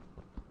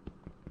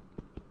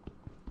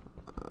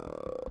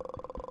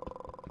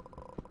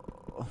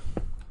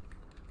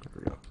 There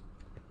we go.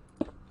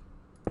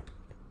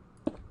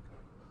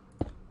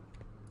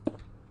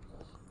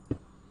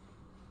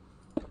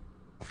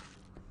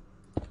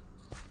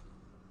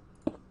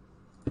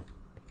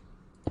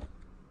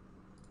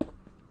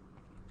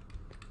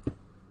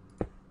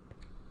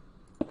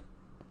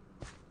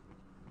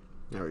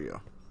 There we go.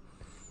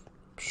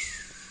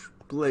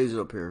 Blaze it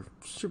up here.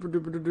 Super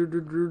duper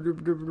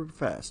duper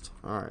fast.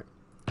 Alright.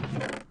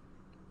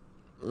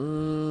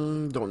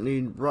 Don't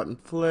need rotten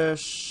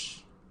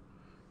flesh.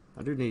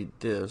 I do need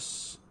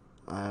this.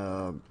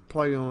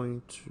 Probably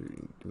going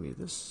to give me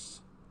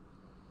this.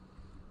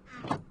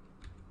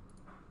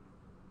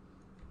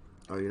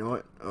 Oh, you know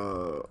what?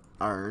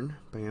 Iron.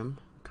 Bam.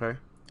 Okay.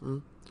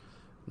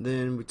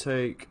 Then we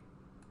take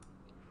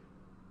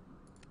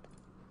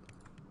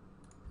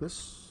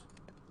this.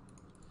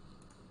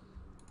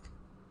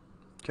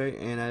 Okay,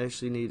 and I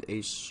actually need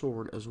a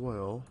sword as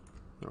well.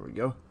 There we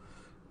go.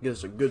 Get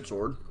us a good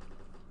sword.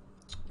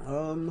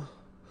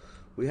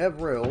 We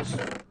have rails.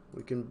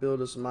 We can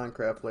build us a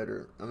minecart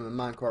later.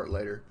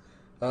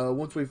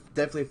 Once we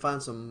definitely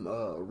find some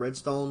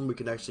redstone, we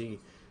can actually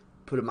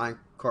put a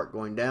minecart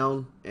going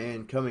down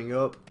and coming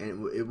up,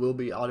 and it will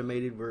be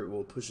automated where it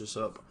will push us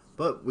up.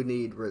 But we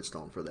need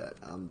redstone for that.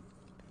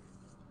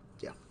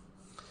 Yeah.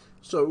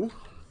 So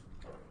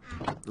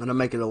I'm gonna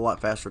make it a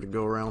lot faster to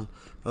go around,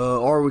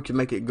 or we can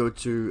make it go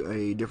to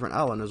a different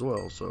island as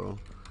well. So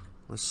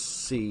let's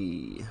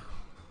see.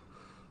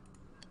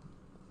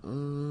 Put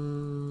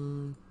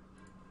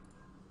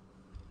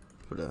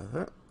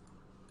a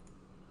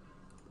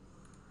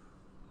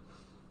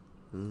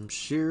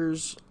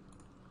shears.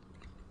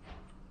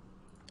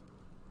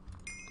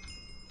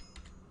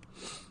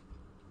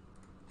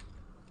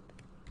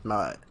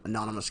 My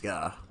anonymous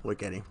guy.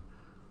 Look at him.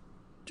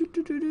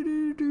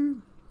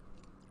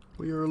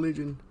 We are a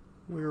legion.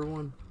 We are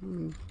one.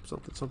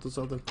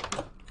 Something.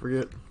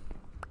 Forget.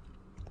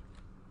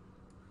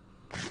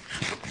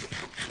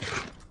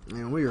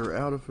 And we are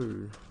out of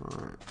food.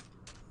 Alright.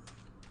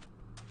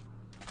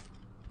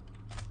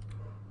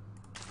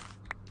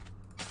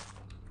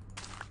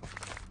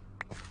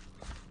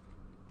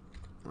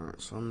 Alright,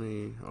 so how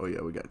many? Oh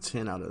yeah, we got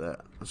 10 out of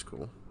that. That's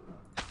cool.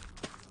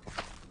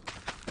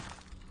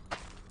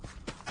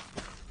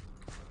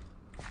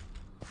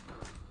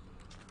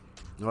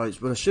 Alright,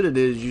 what I should have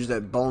did is use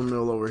that bone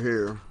meal over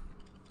here.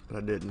 But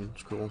I didn't.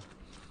 It's cool.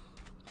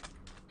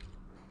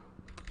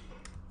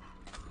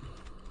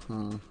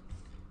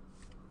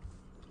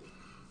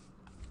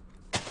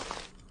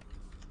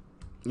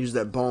 Use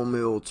that bone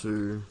meal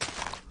to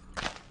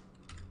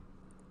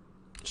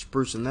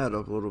sprucing that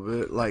up a little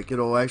bit. Like,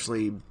 it'll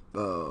actually,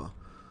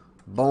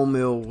 bone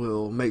meal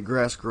will make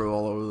grass grow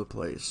all over the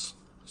place.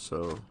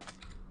 So,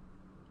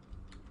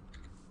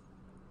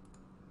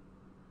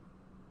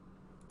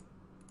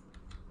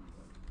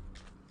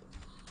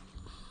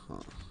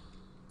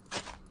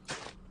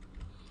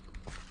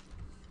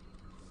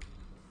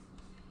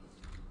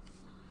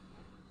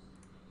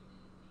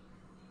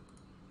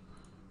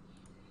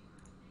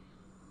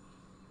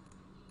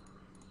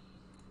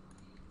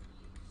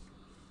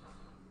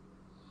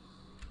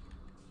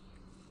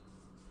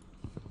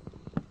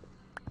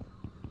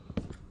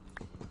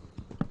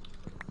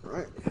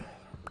 alright.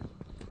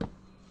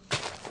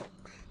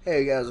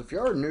 Hey guys, if you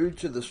are new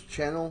to this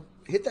channel,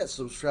 hit that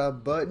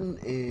subscribe button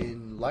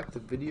and like the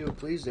video,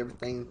 please.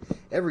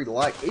 Every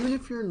like, even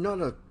if you're not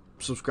a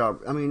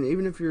subscriber,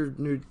 even if you're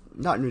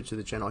not new to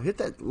the channel, hit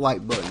that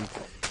like button.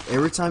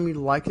 Every time you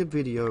like a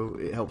video,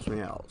 it helps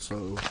me out.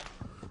 So,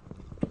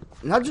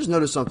 and I just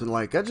noticed something.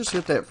 Like, I just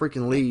hit that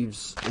freaking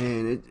leaves,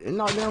 and it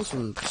knocked down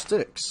some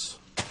sticks.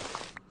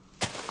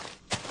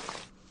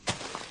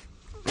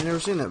 I never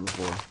seen that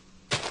before.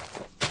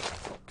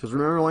 Because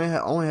remember, I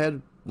only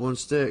had one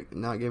stick,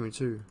 and now it gave me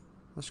 2.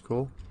 That's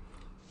cool.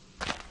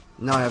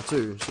 Now I have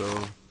 2,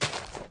 so...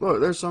 Look,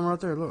 there's some right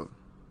there, look.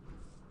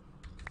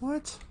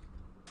 What?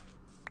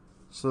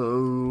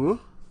 So...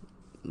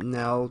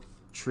 Now,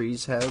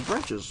 trees have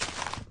branches.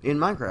 In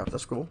Minecraft,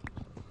 that's cool.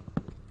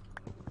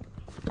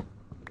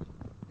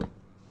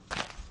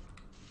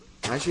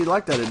 I actually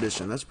like that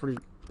addition. That's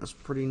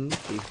pretty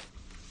nifty.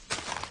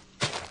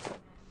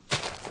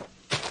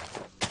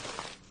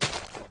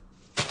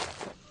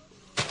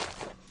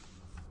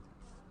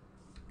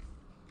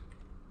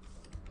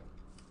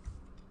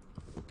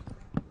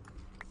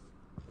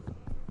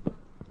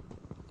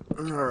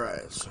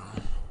 Alright, so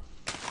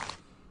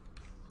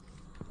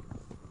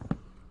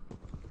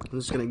I'm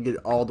just gonna get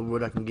all the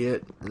wood I can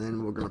get, and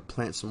then we're gonna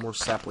plant some more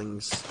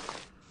saplings.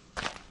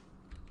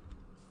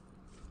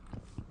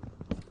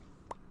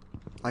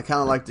 I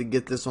kinda like to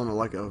get this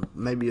on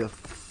maybe a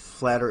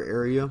flatter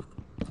area.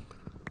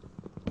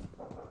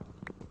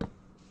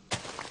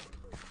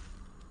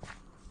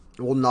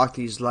 We'll knock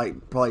these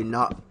probably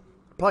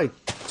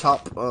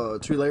top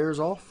 2 layers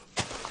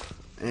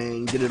off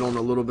and get it on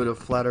a little bit of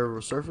flatter of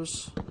a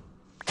surface.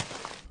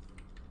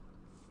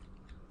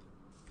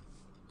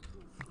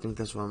 think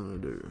that's what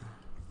I'm gonna do.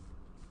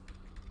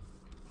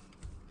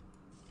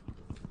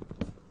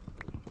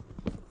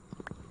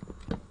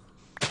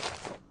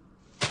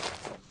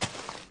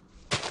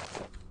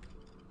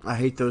 I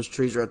hate those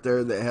trees right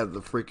there that have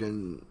the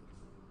freaking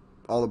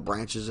all the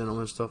branches in them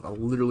and stuff. I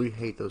literally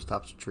hate those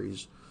types of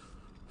trees.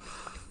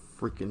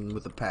 Freaking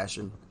with a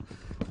passion.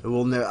 It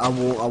will never. I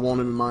won't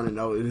even mind it.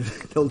 No,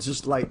 they'll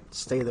just like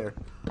stay there.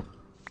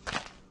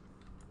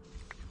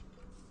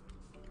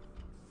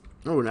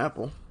 Oh, an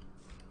apple.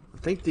 I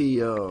think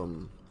the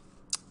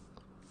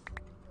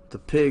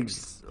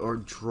pigs are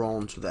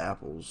drawn to the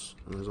apples.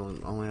 And there's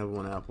only, I only have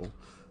one apple.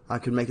 I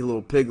could make a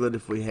little piglet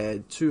if we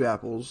had 2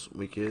 apples.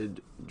 We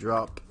could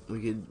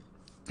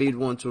feed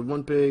one to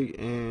one pig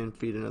and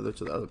feed another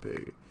to the other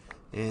pig,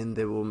 and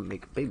they will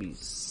make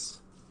babies.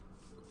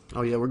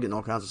 Oh yeah, we're getting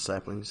all kinds of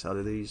saplings out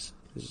of these.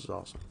 This is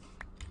awesome.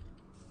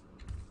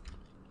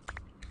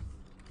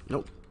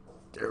 Nope.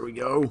 There we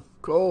go.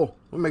 Cool.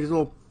 We'll make a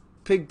little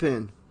pig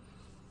pen.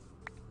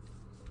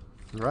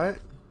 Right?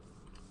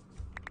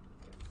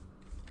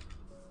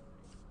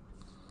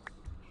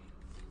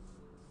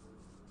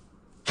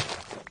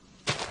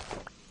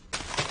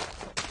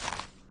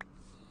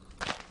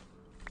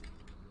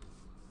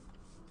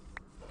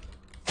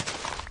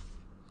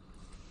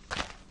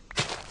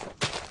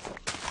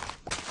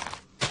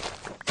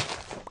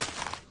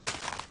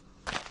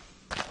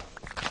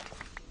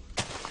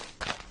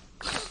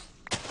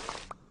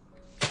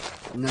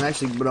 And then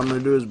actually what I'm going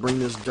to do is bring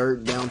this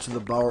dirt down to the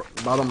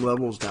bottom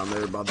levels down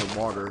there by the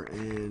water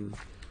and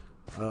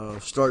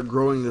start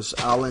growing this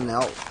island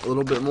out a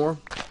little bit more.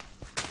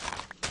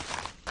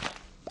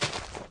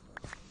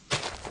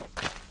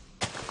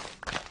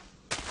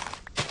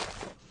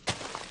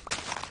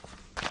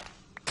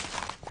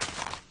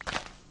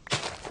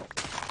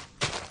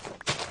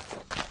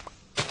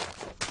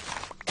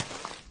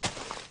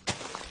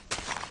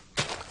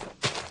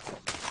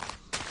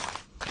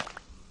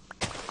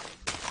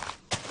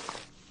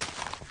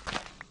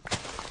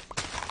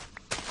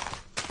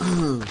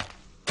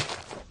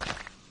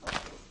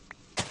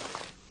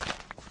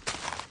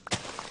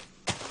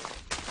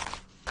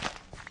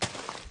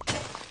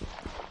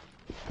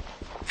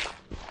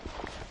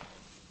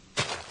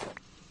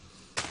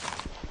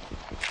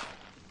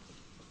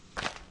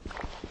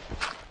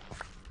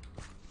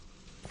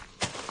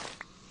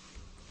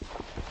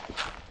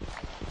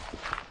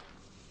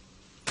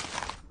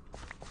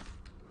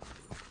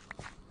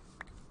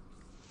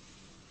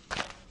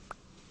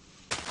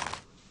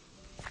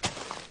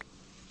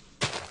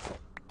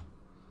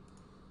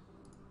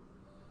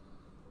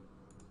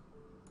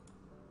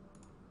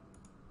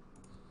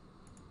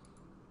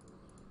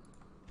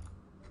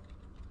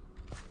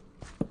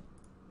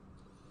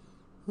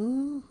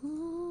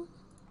 Mm-hmm.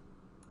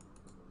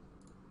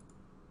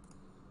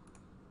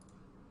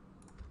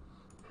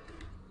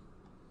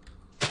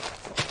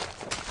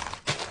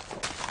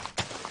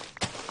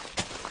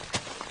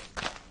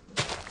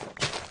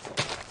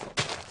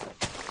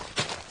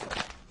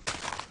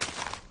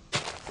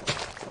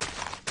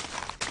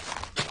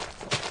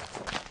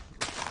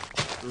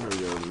 There we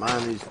go.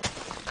 Mine these.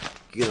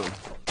 Get them.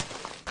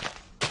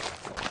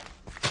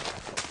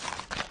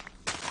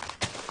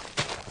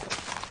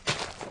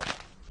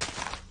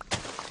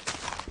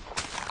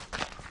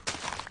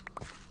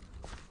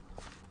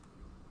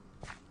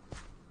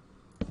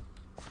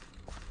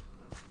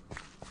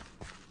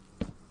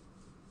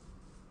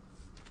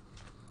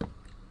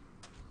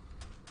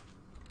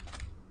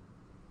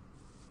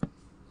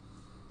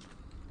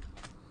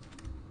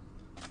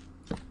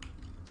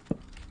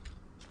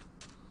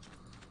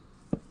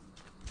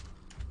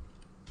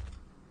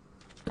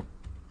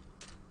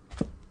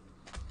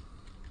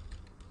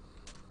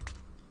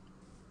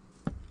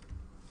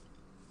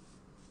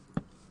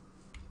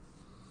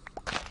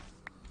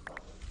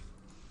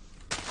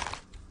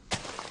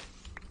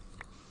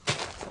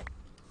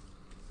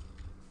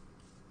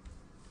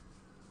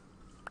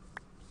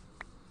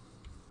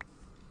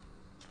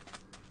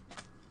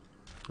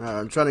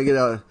 I'm trying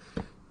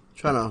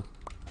to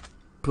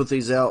put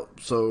these out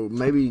so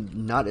maybe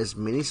not as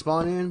many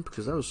spawn in,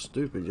 because that was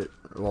stupid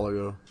a while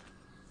ago.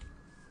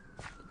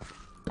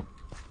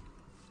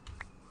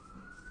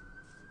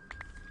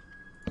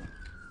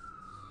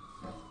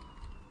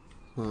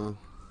 Huh.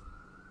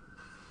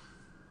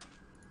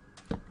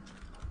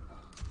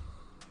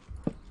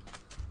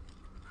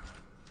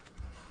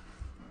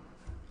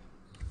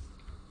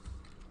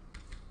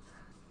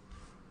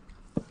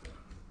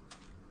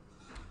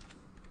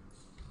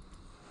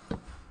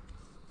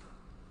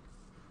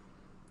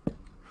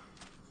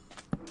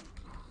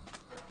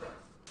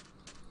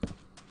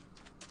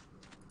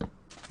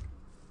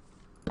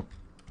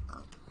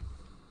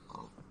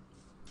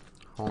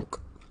 Honk,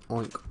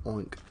 oink,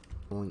 oink,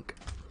 oink.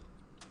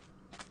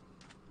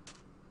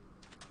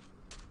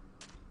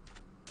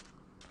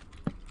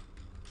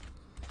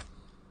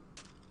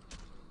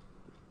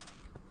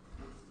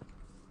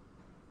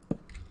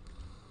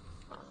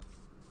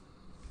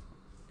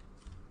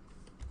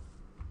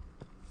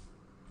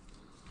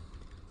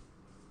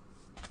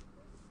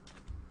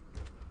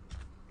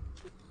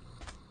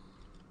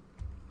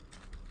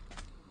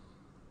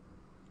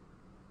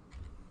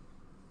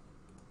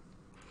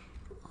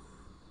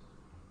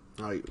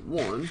 I'll eat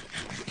one.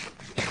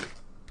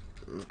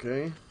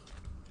 Okay.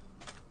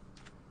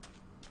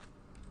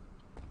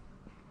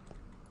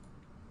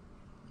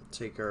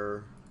 Take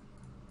our...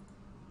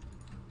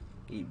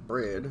 Eat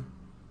bread.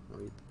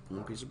 I'll eat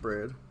one piece of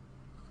bread.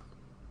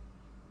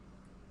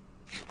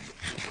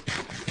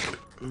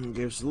 And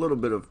gives a little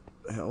bit of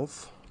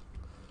health.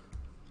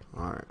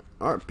 Alright.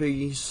 Alright,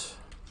 piggies.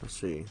 Let's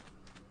see.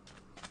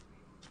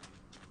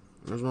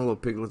 Where's my little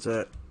piglets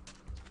at?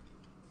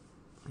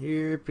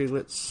 Here,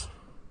 piglets.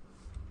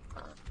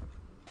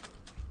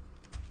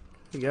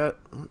 You got...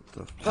 What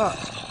the fuck?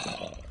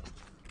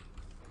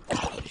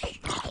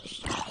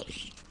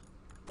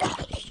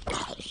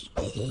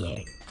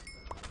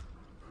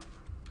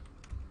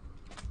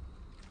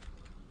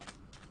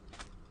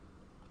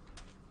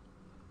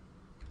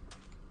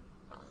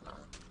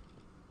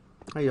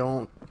 Hey,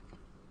 y'all.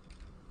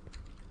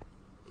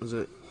 Is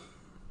it?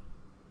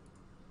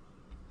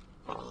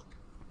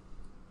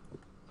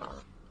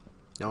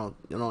 Y'all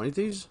don't eat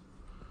these?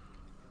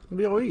 What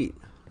do y'all eat?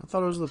 I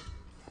thought it was the...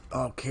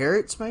 Oh,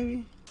 carrots,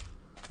 maybe?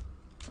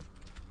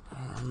 I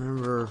don't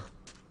remember.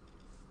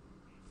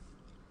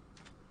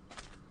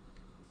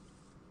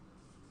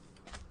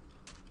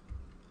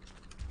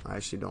 I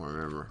actually don't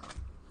remember.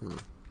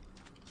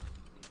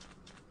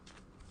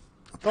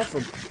 I thought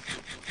for...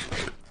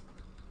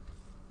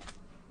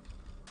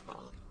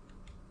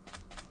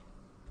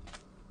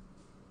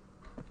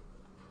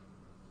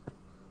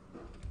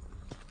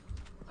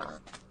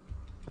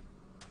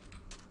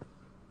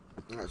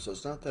 Alright, so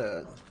it's not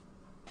that.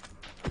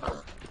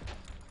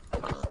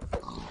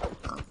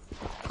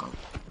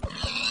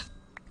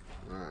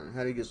 Alright,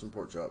 how do you get some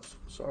pork chops?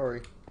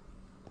 Sorry.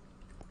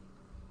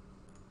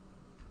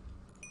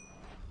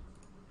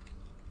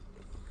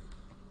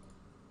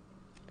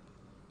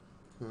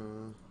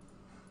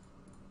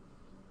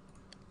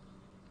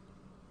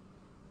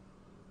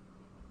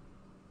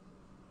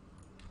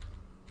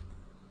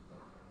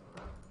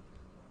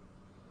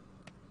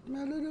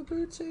 My little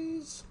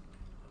bootsies.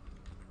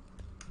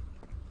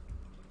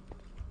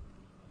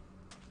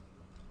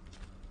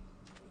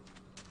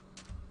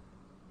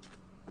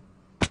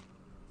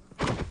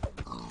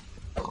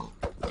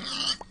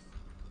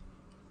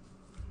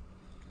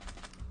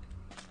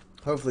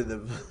 Hopefully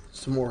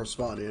some more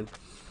spawn in.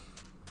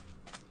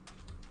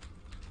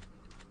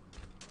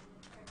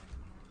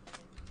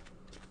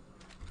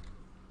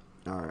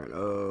 Alright,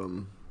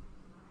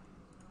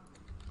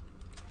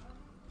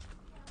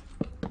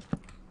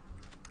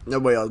 no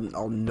way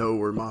I'll know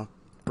where my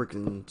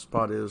freaking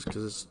spot is,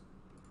 because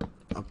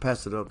I've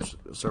passed it up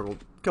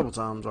couple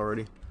times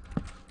already.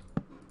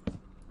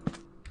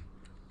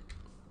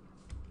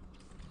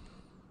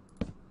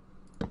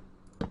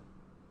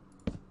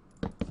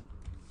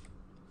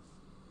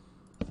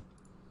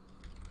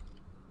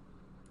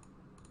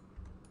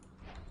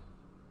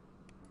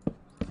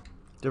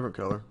 Different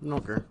color.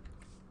 Don't care.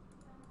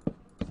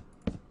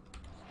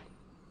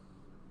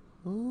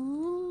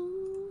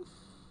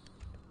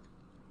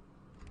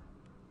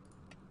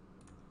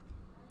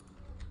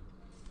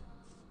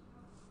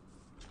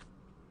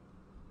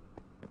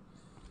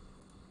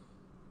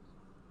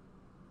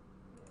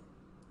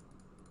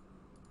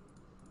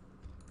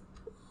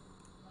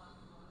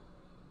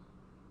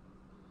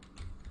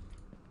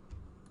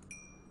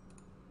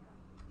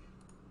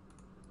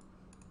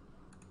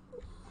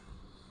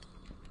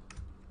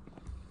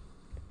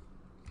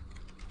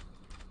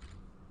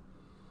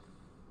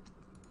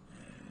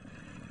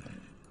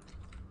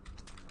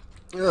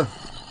 Ugh.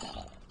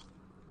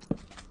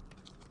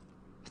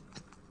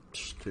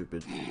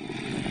 Stupid.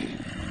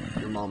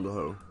 Your mom the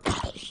hoe.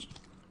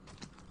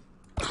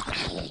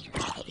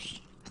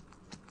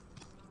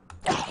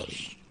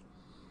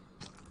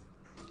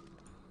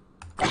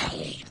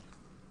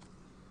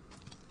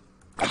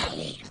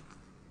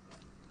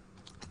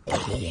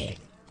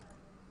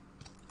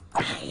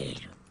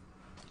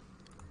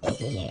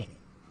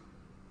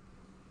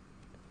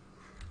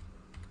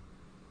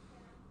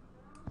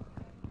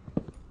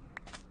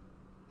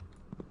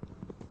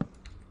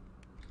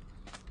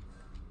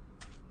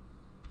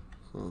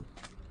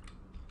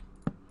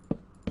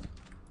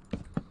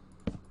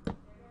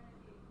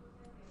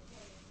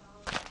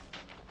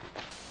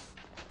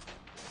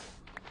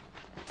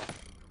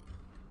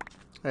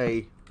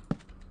 Hey.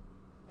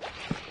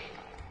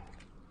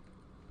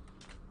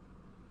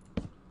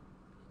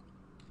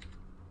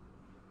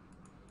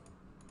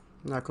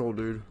 Not cool,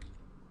 dude.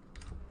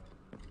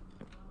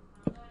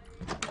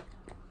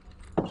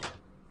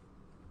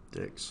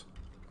 Dicks.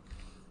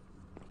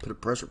 Put a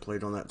pressure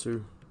plate on that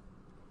too.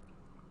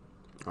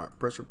 Alright,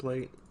 pressure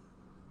plate.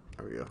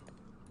 There we go.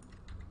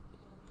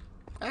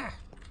 Ah!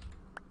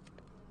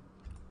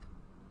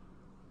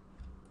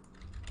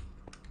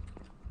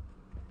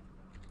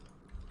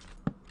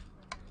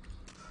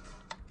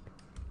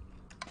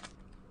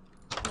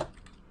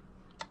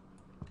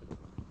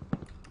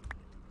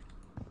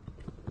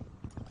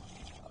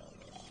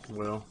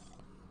 Well.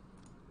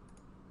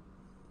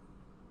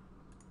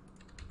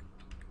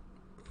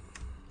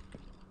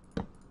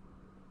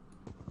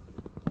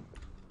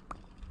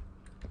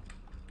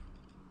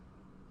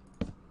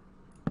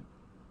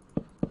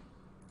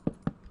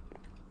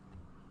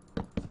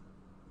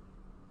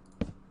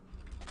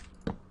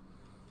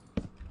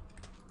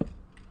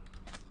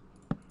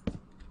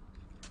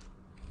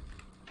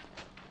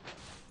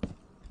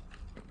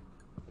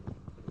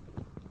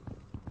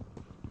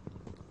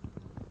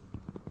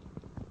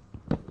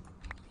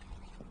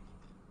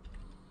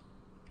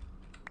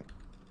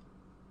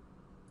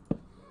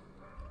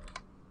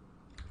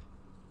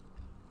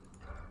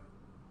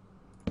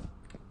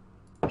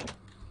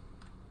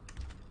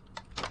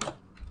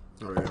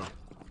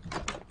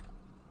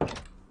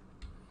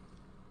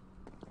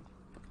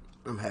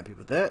 I'm happy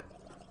with that.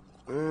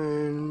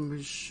 And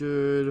we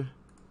should...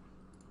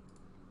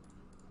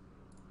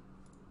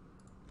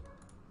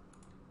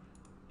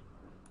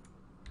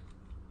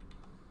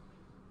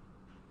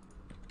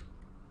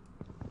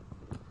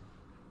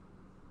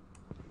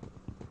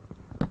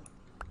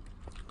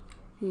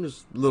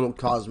 Just little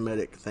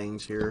cosmetic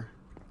things here.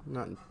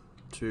 Not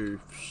too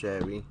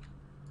shabby.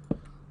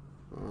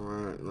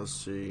 Alright, let's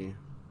see.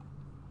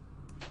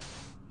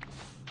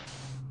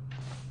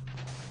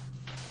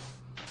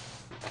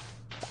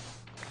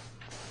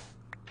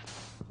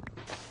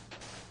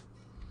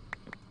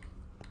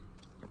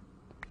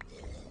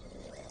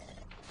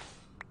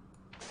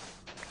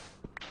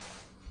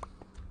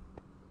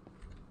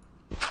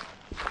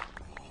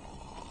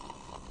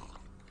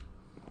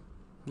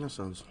 That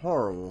sounds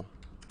horrible.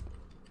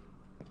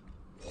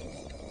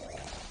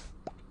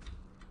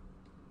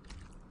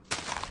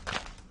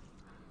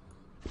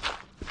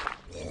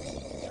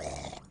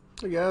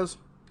 Hey guys,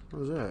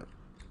 what was that?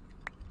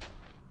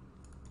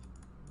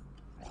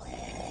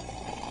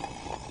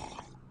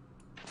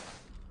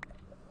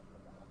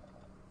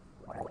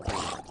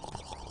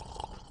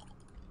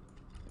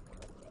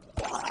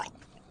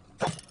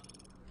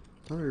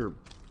 Oh, you're...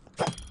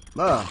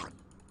 Ah!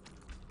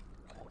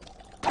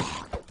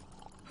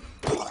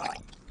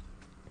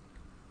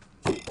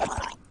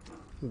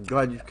 I'm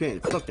glad you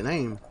can't fucking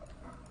aim.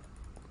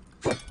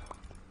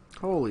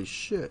 Holy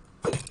shit.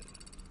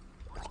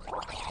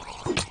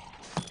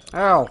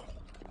 Ow!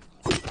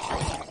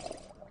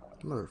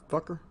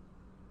 Motherfucker.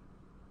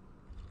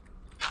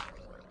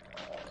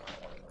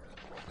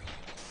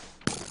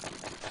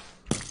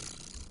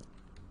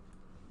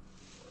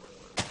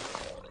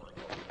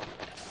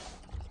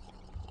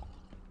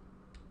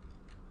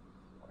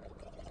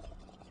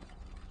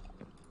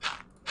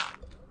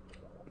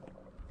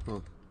 Huh.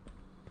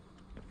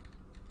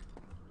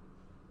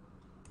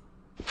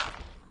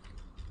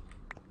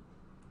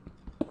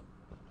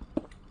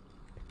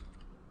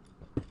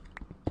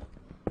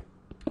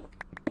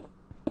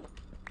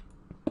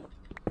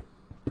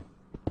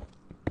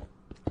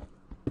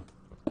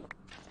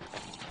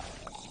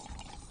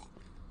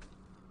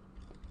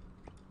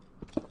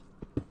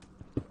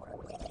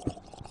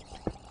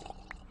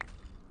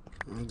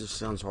 It just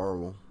sounds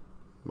horrible.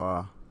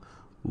 Why?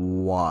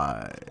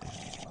 Why?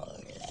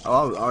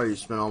 Oh, I already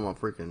spent all my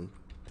freaking...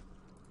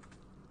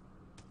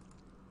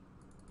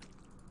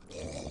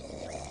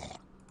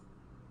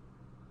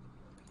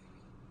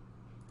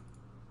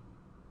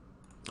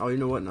 Oh, you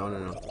know what? No, no,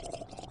 no.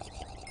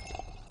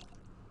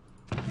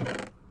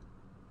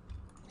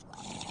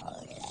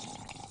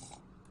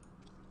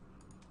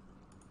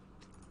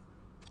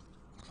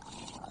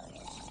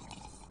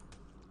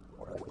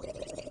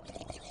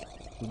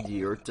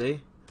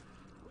 Diorte?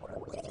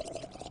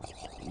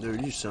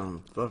 Dude, you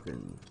sound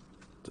fucking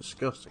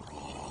disgusting.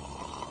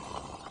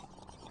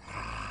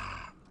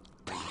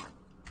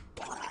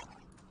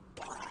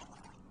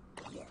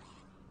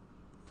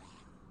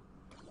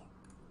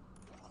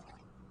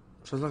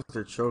 Sounds like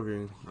they're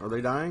choking. Are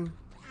they dying?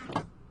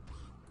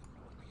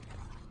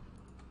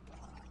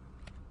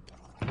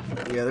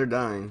 Yeah, they're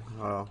dying.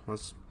 Wow,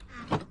 that's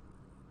a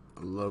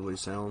lovely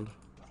sound.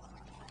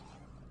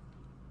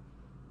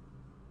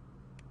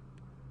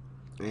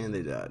 And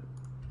they died.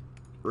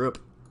 RIP.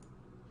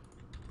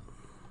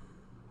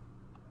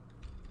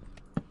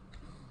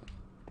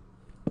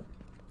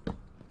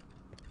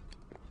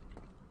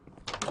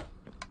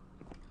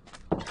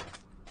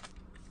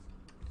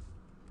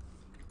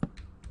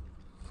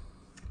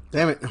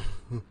 Damn it.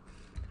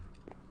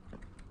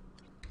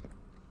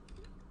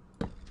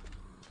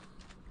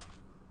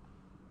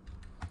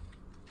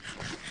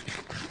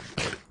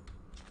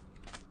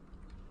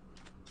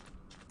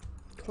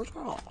 What's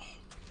wrong?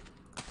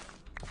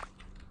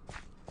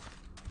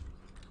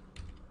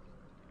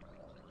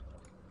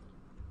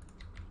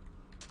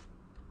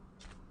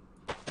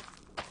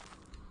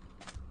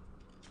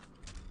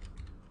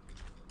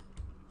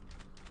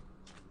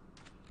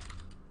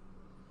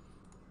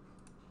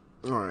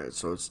 Alright,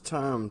 so it's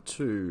time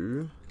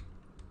to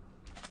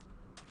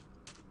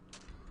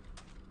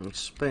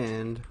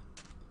expand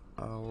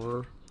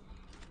our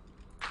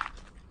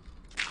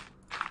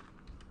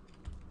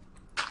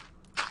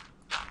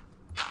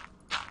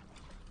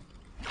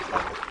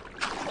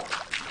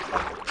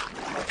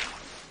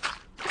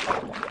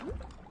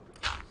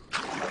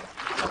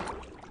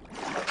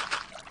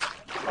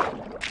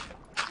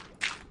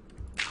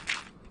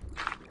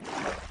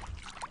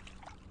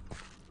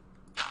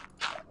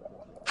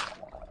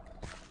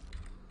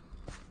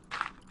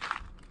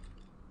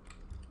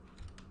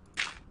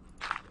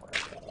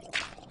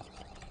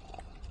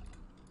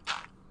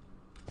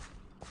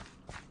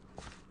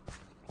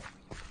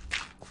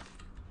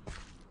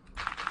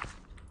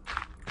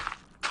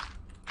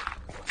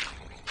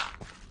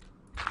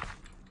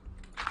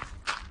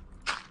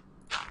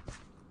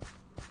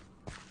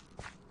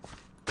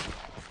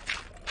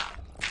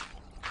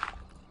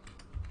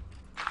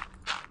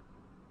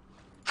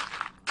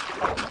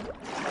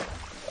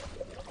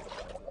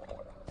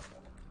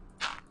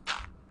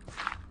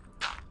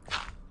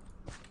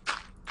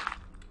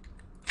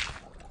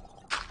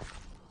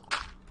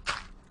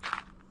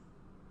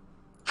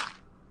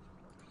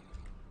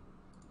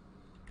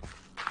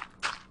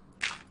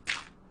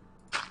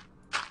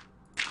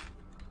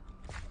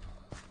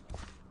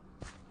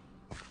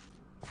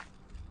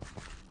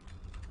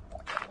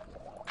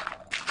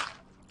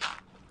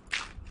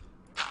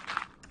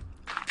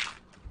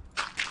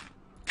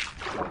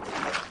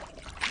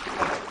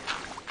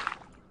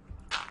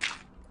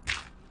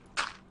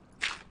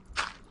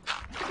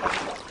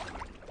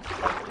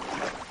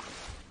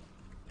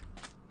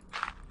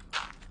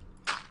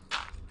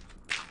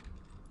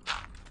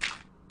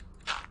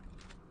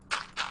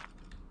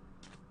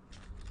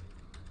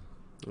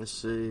Let's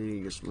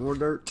see, get some more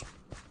dirt.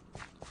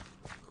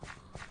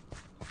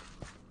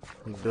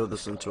 And build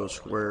this into a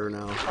square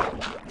now.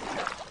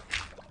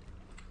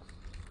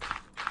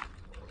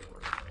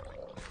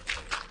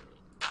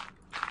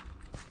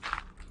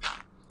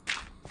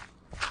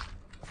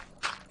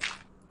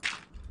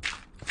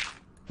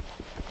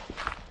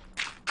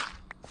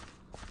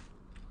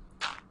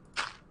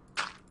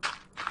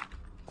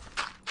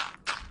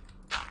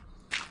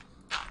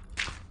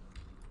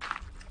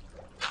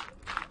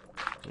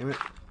 Damn it.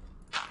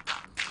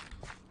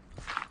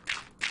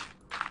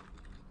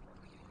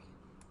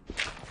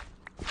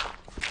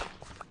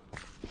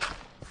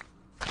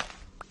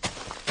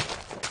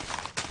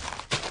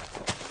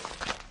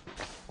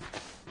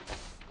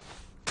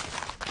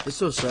 It's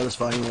so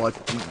satisfying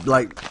watching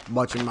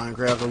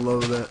Minecraft. I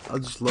love that. I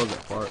just love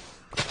that part.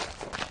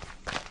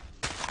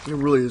 It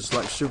really is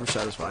like super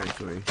satisfying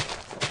to me.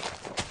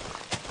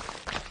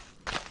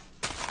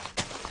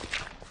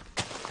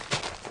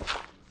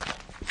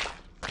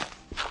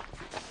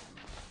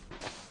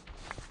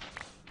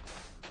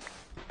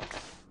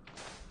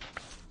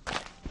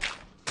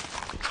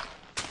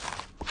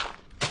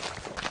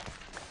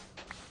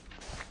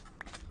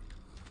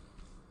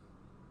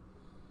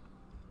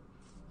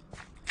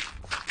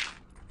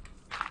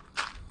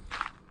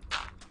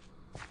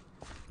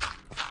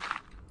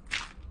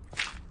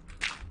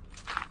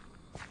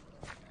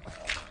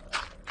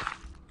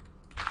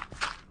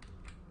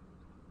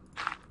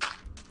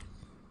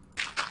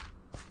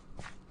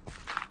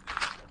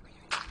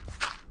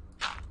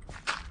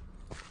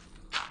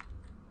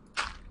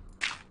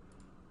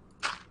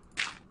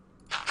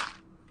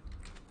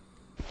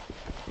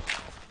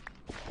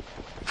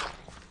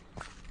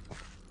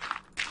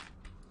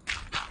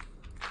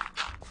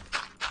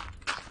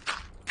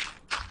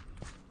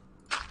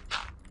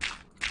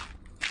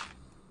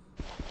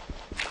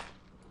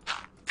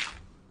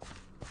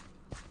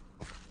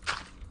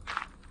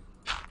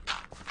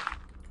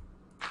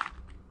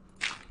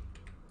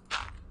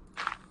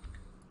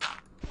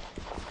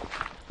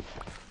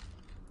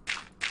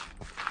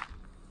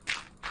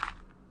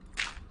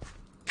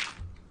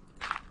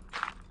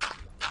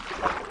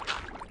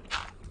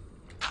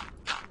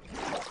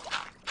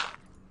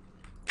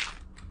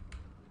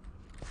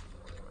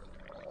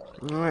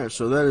 Alright,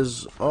 so that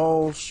is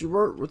all she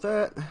wrote with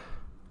that.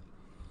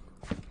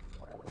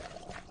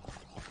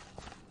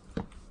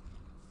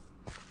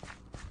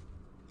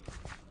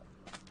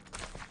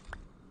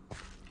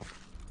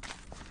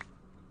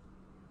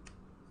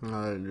 No,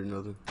 I didn't do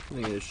nothing. I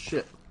think it's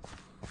shit.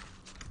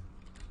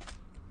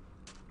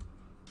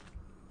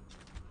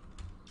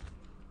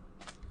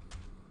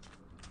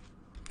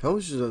 Hell,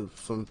 this is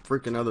some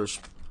freaking other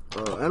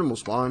animal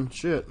spawn.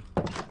 Shit.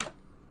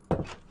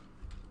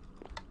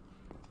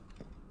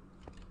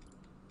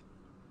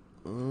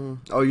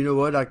 Oh, you know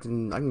what? I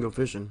can go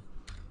fishing.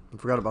 I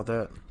forgot about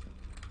that.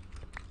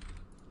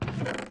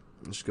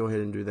 Let's go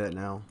ahead and do that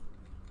now.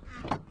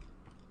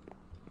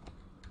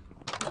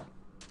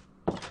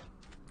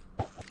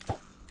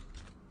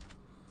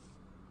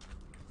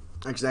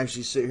 I can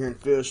actually sit here and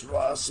fish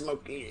while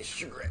smoking a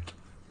cigarette.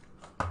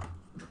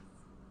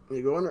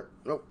 You go under?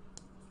 Nope.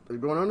 Are you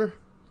going under?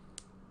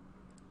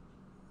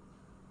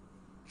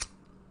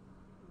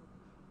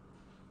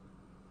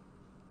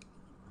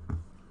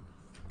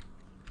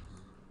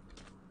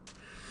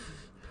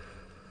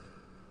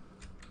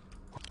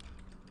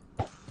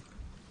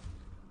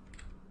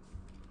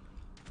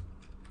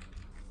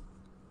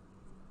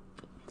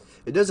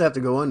 It does have to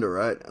go under,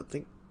 right? I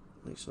think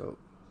so.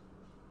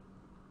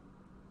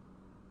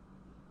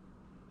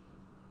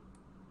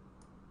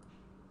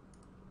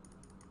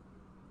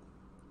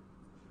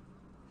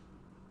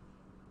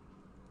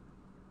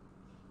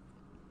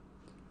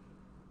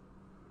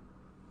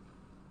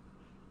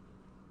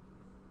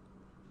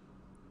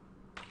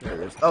 There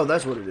it is. Oh,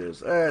 that's what it is.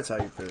 That's how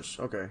you fish.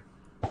 Okay.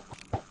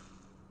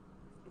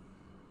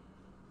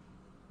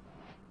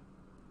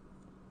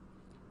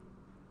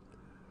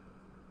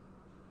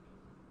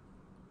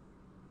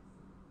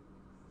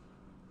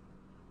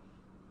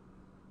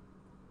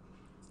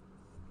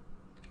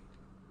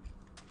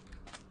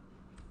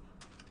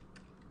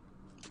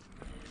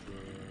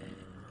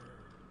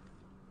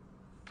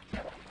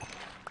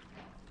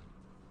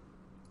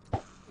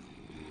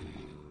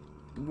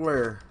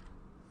 Where?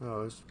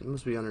 Oh, it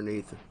must be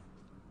underneath.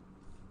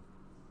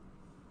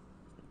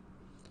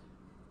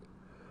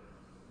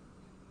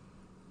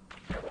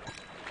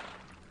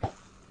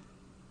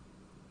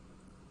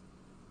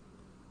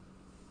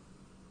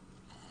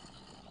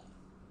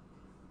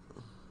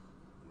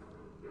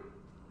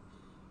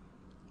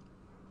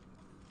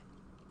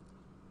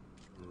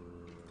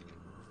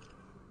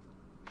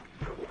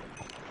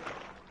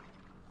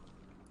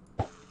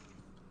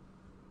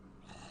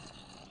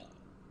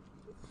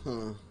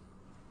 Huh.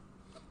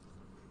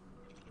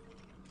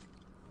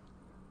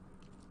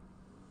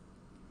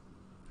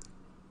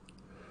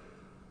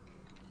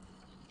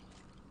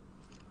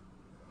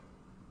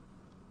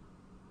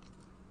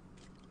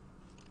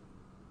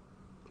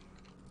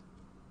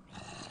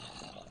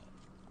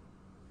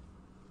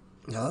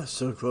 Oh, that's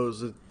so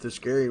close to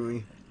scaring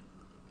me.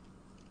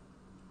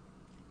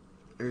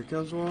 Here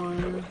comes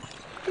one.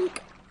 Dink.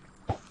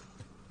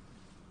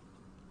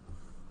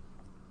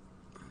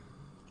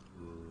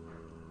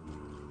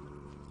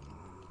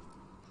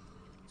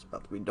 It's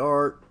about to be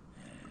dark.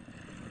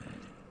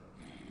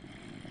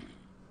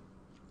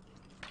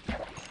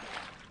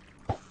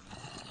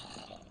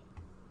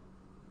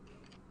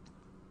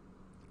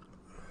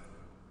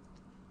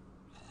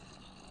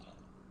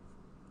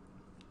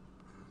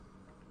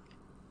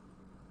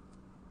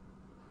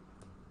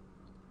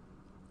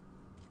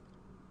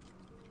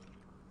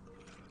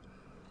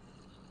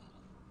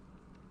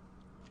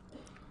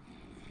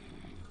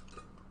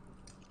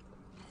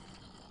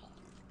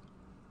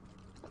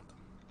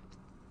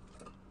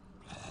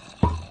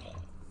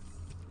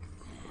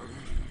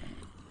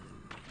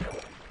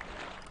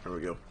 There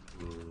we go.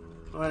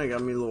 Alright, I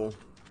got me a little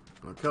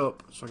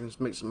cup so I can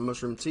just make some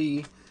mushroom tea.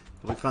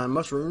 If we find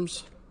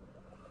mushrooms.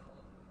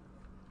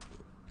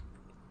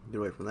 Get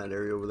away from that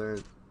area over there.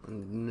 I did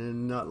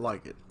not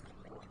like it.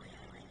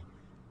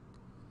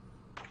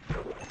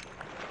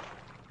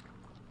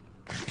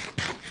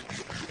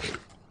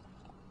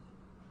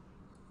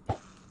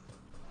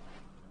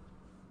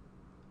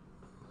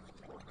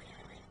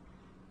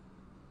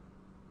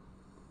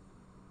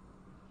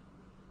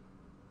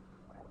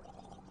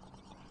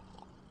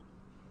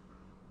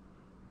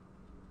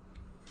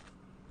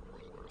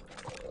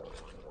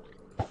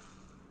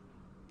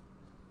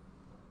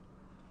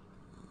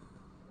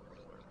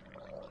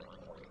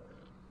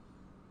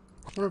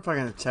 I wonder if I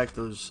can attack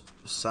those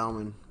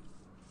salmon.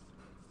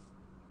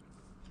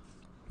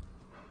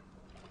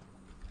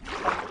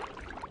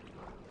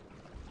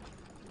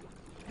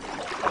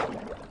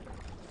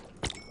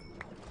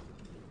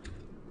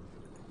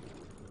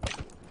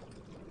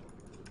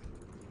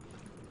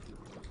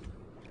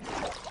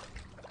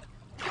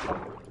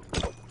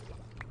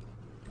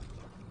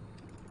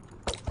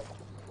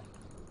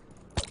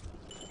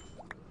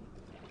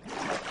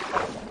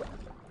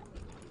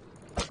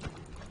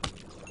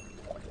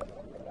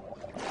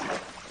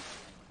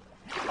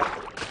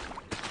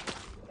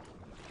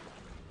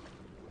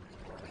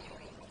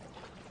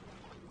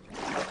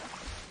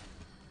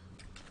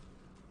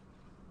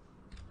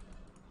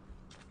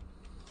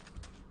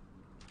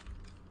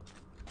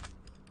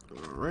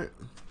 Alright.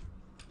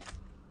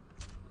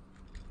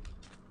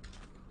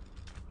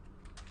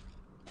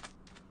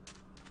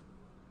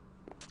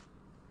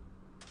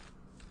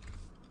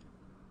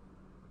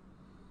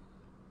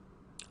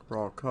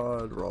 Raw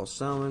cod, raw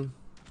salmon.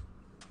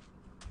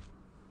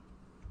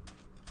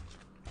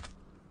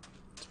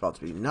 It's about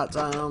to be nut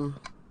time,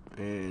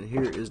 and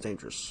here is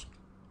dangerous.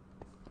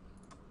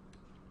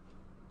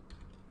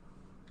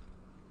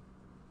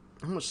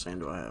 How much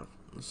sand do I have?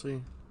 Let's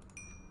see.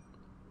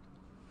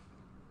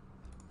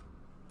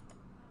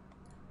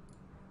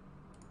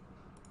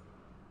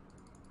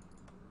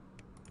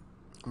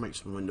 I'll make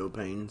some window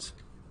panes.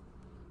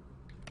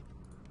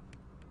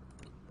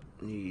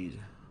 Need.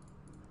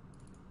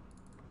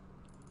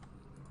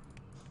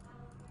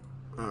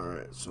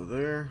 Alright, so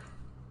there.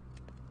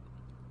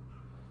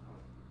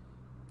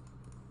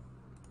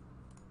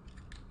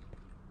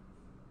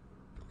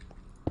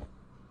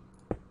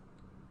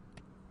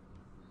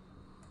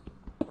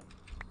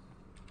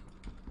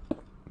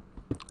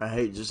 I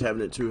hate just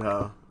having it too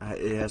high.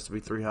 It has to be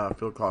 3 high. I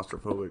feel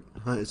claustrophobic.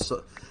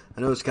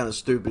 I know it's kind of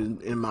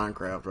stupid in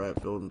Minecraft, right?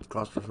 I feel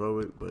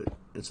claustrophobic, but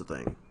it's a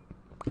thing.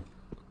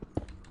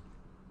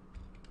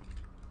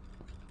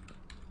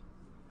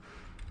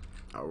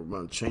 Oh, we're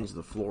going to change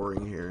the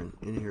flooring here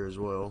in here as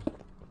well.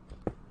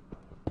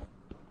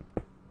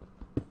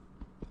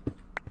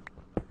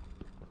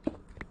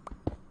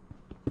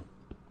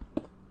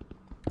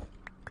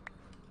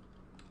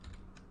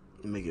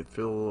 Make it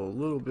feel a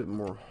little bit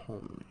more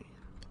homey.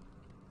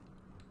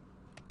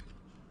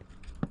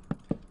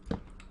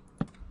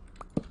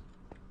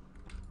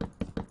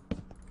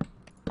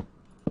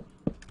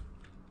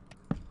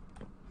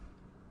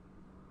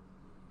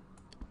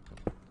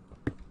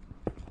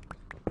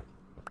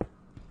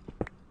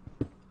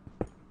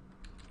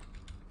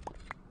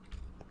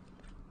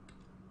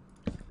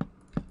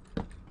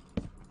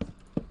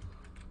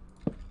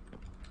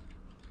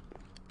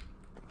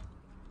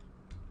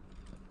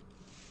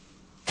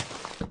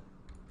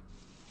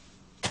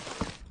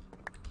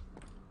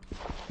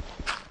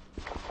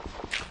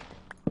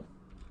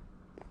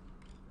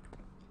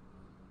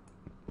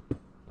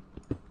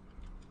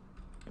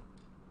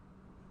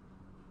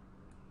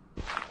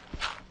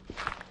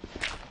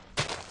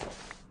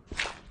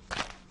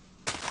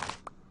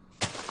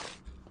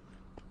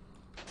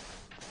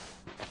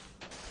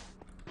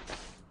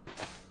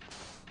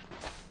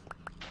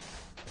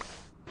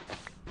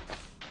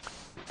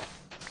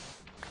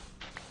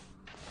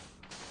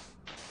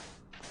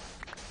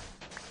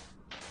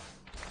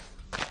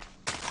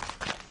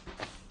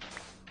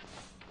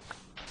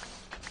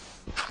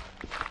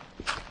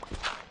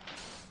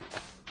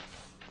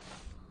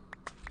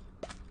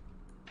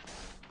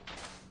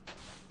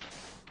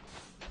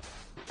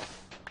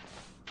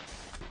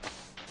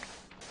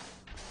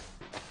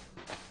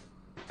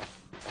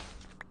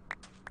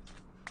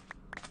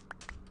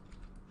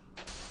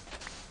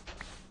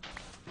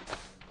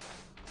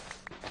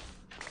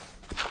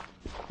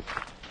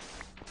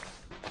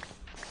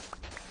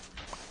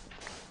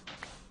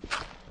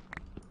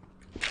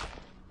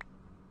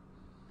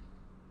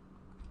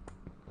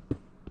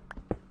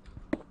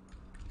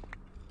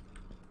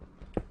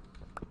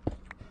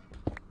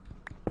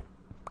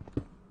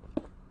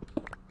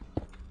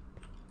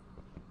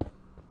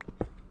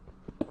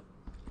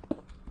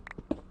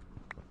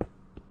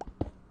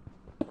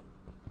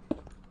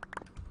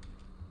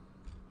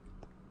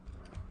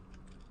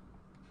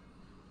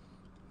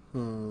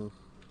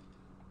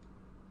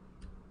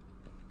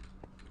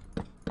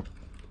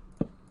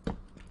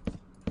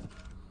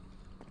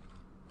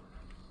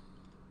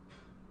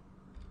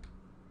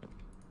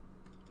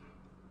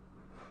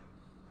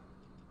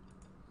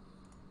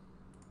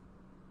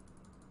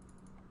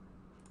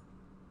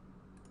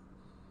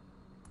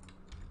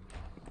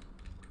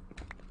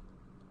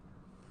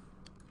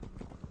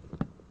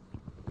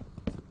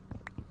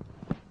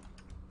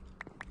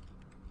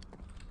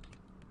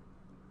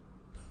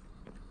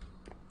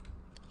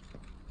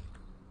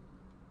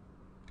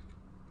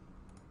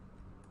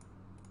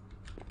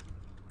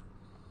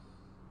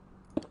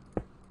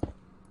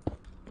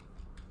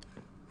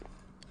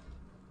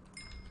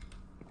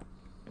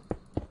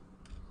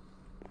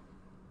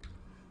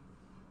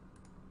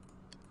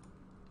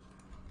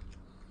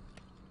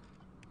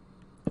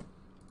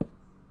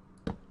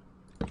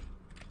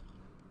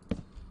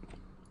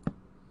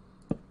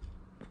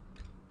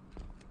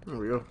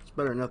 go. It's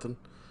better than nothing.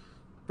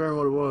 Better than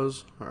what it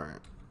was. Alright.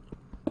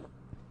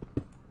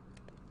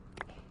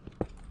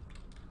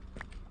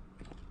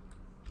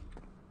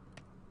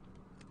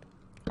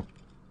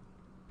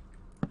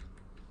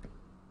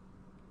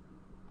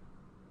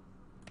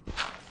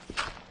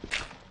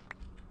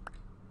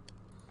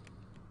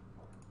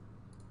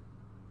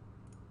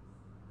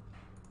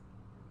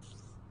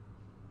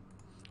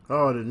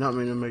 Oh, I did not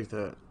mean to make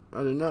that.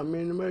 I did not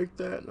mean to make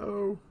that.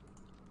 No.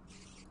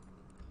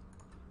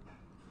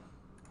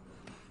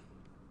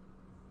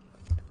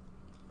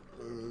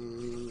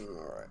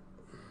 Alright.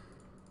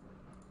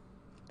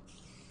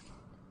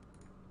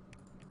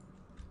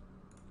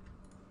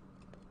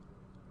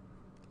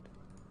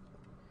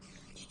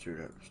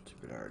 Stupid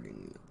already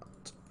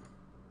not.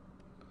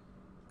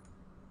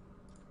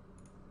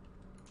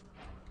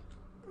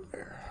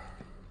 There.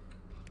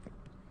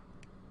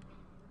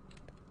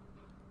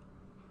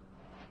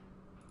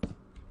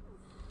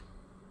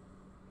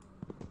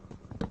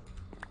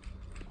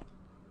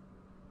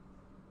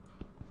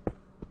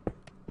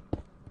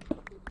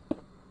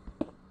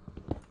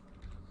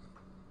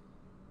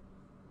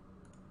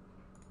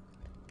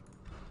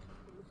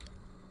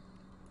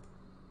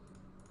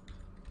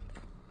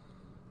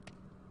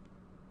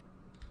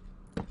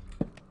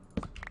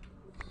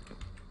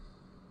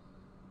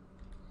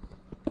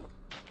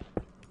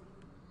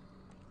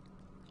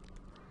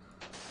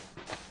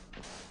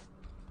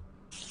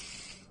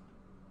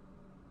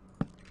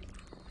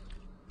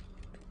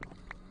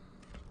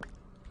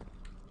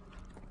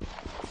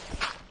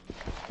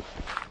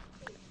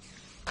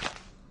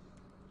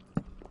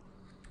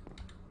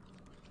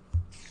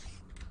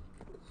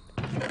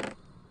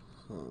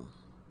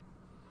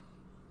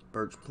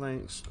 Birch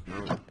planks.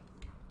 No.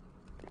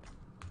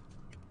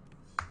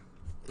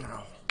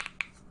 No.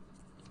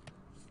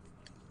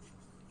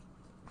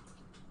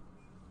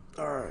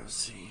 Alright, let's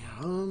see.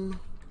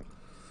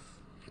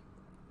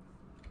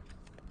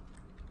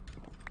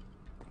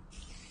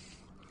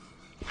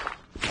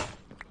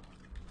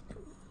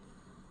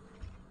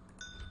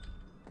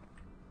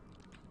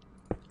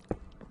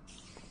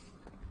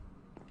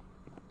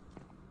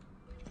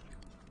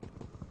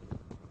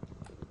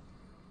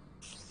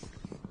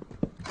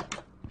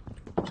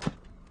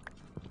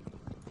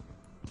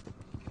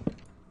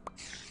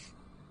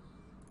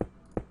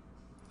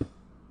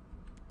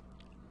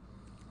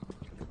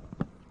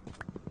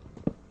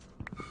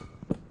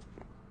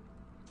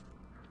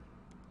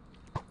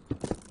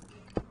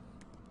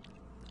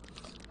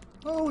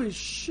 Holy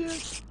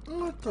shit.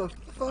 What the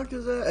fuck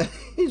is that?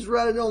 He's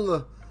riding on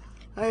the...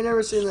 I ain't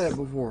never seen that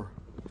before.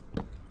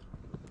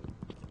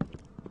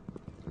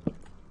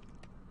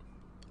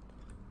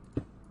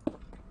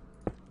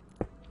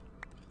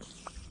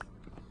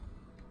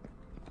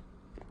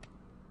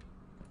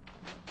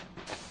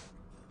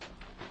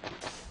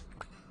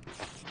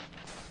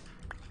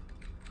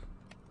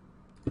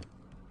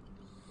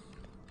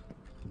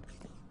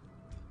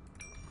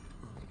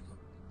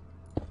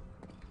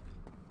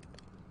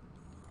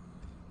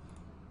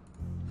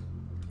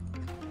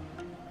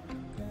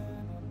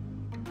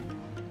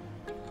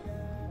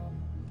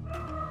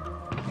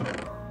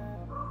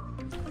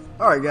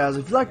 Alright guys,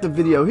 if you liked the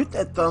video, hit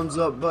that thumbs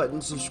up button,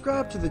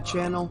 subscribe to the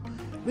channel,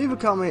 leave a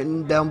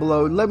comment down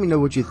below, and let me know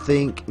what you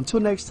think. Until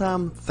next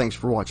time, thanks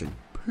for watching.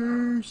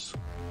 Peace.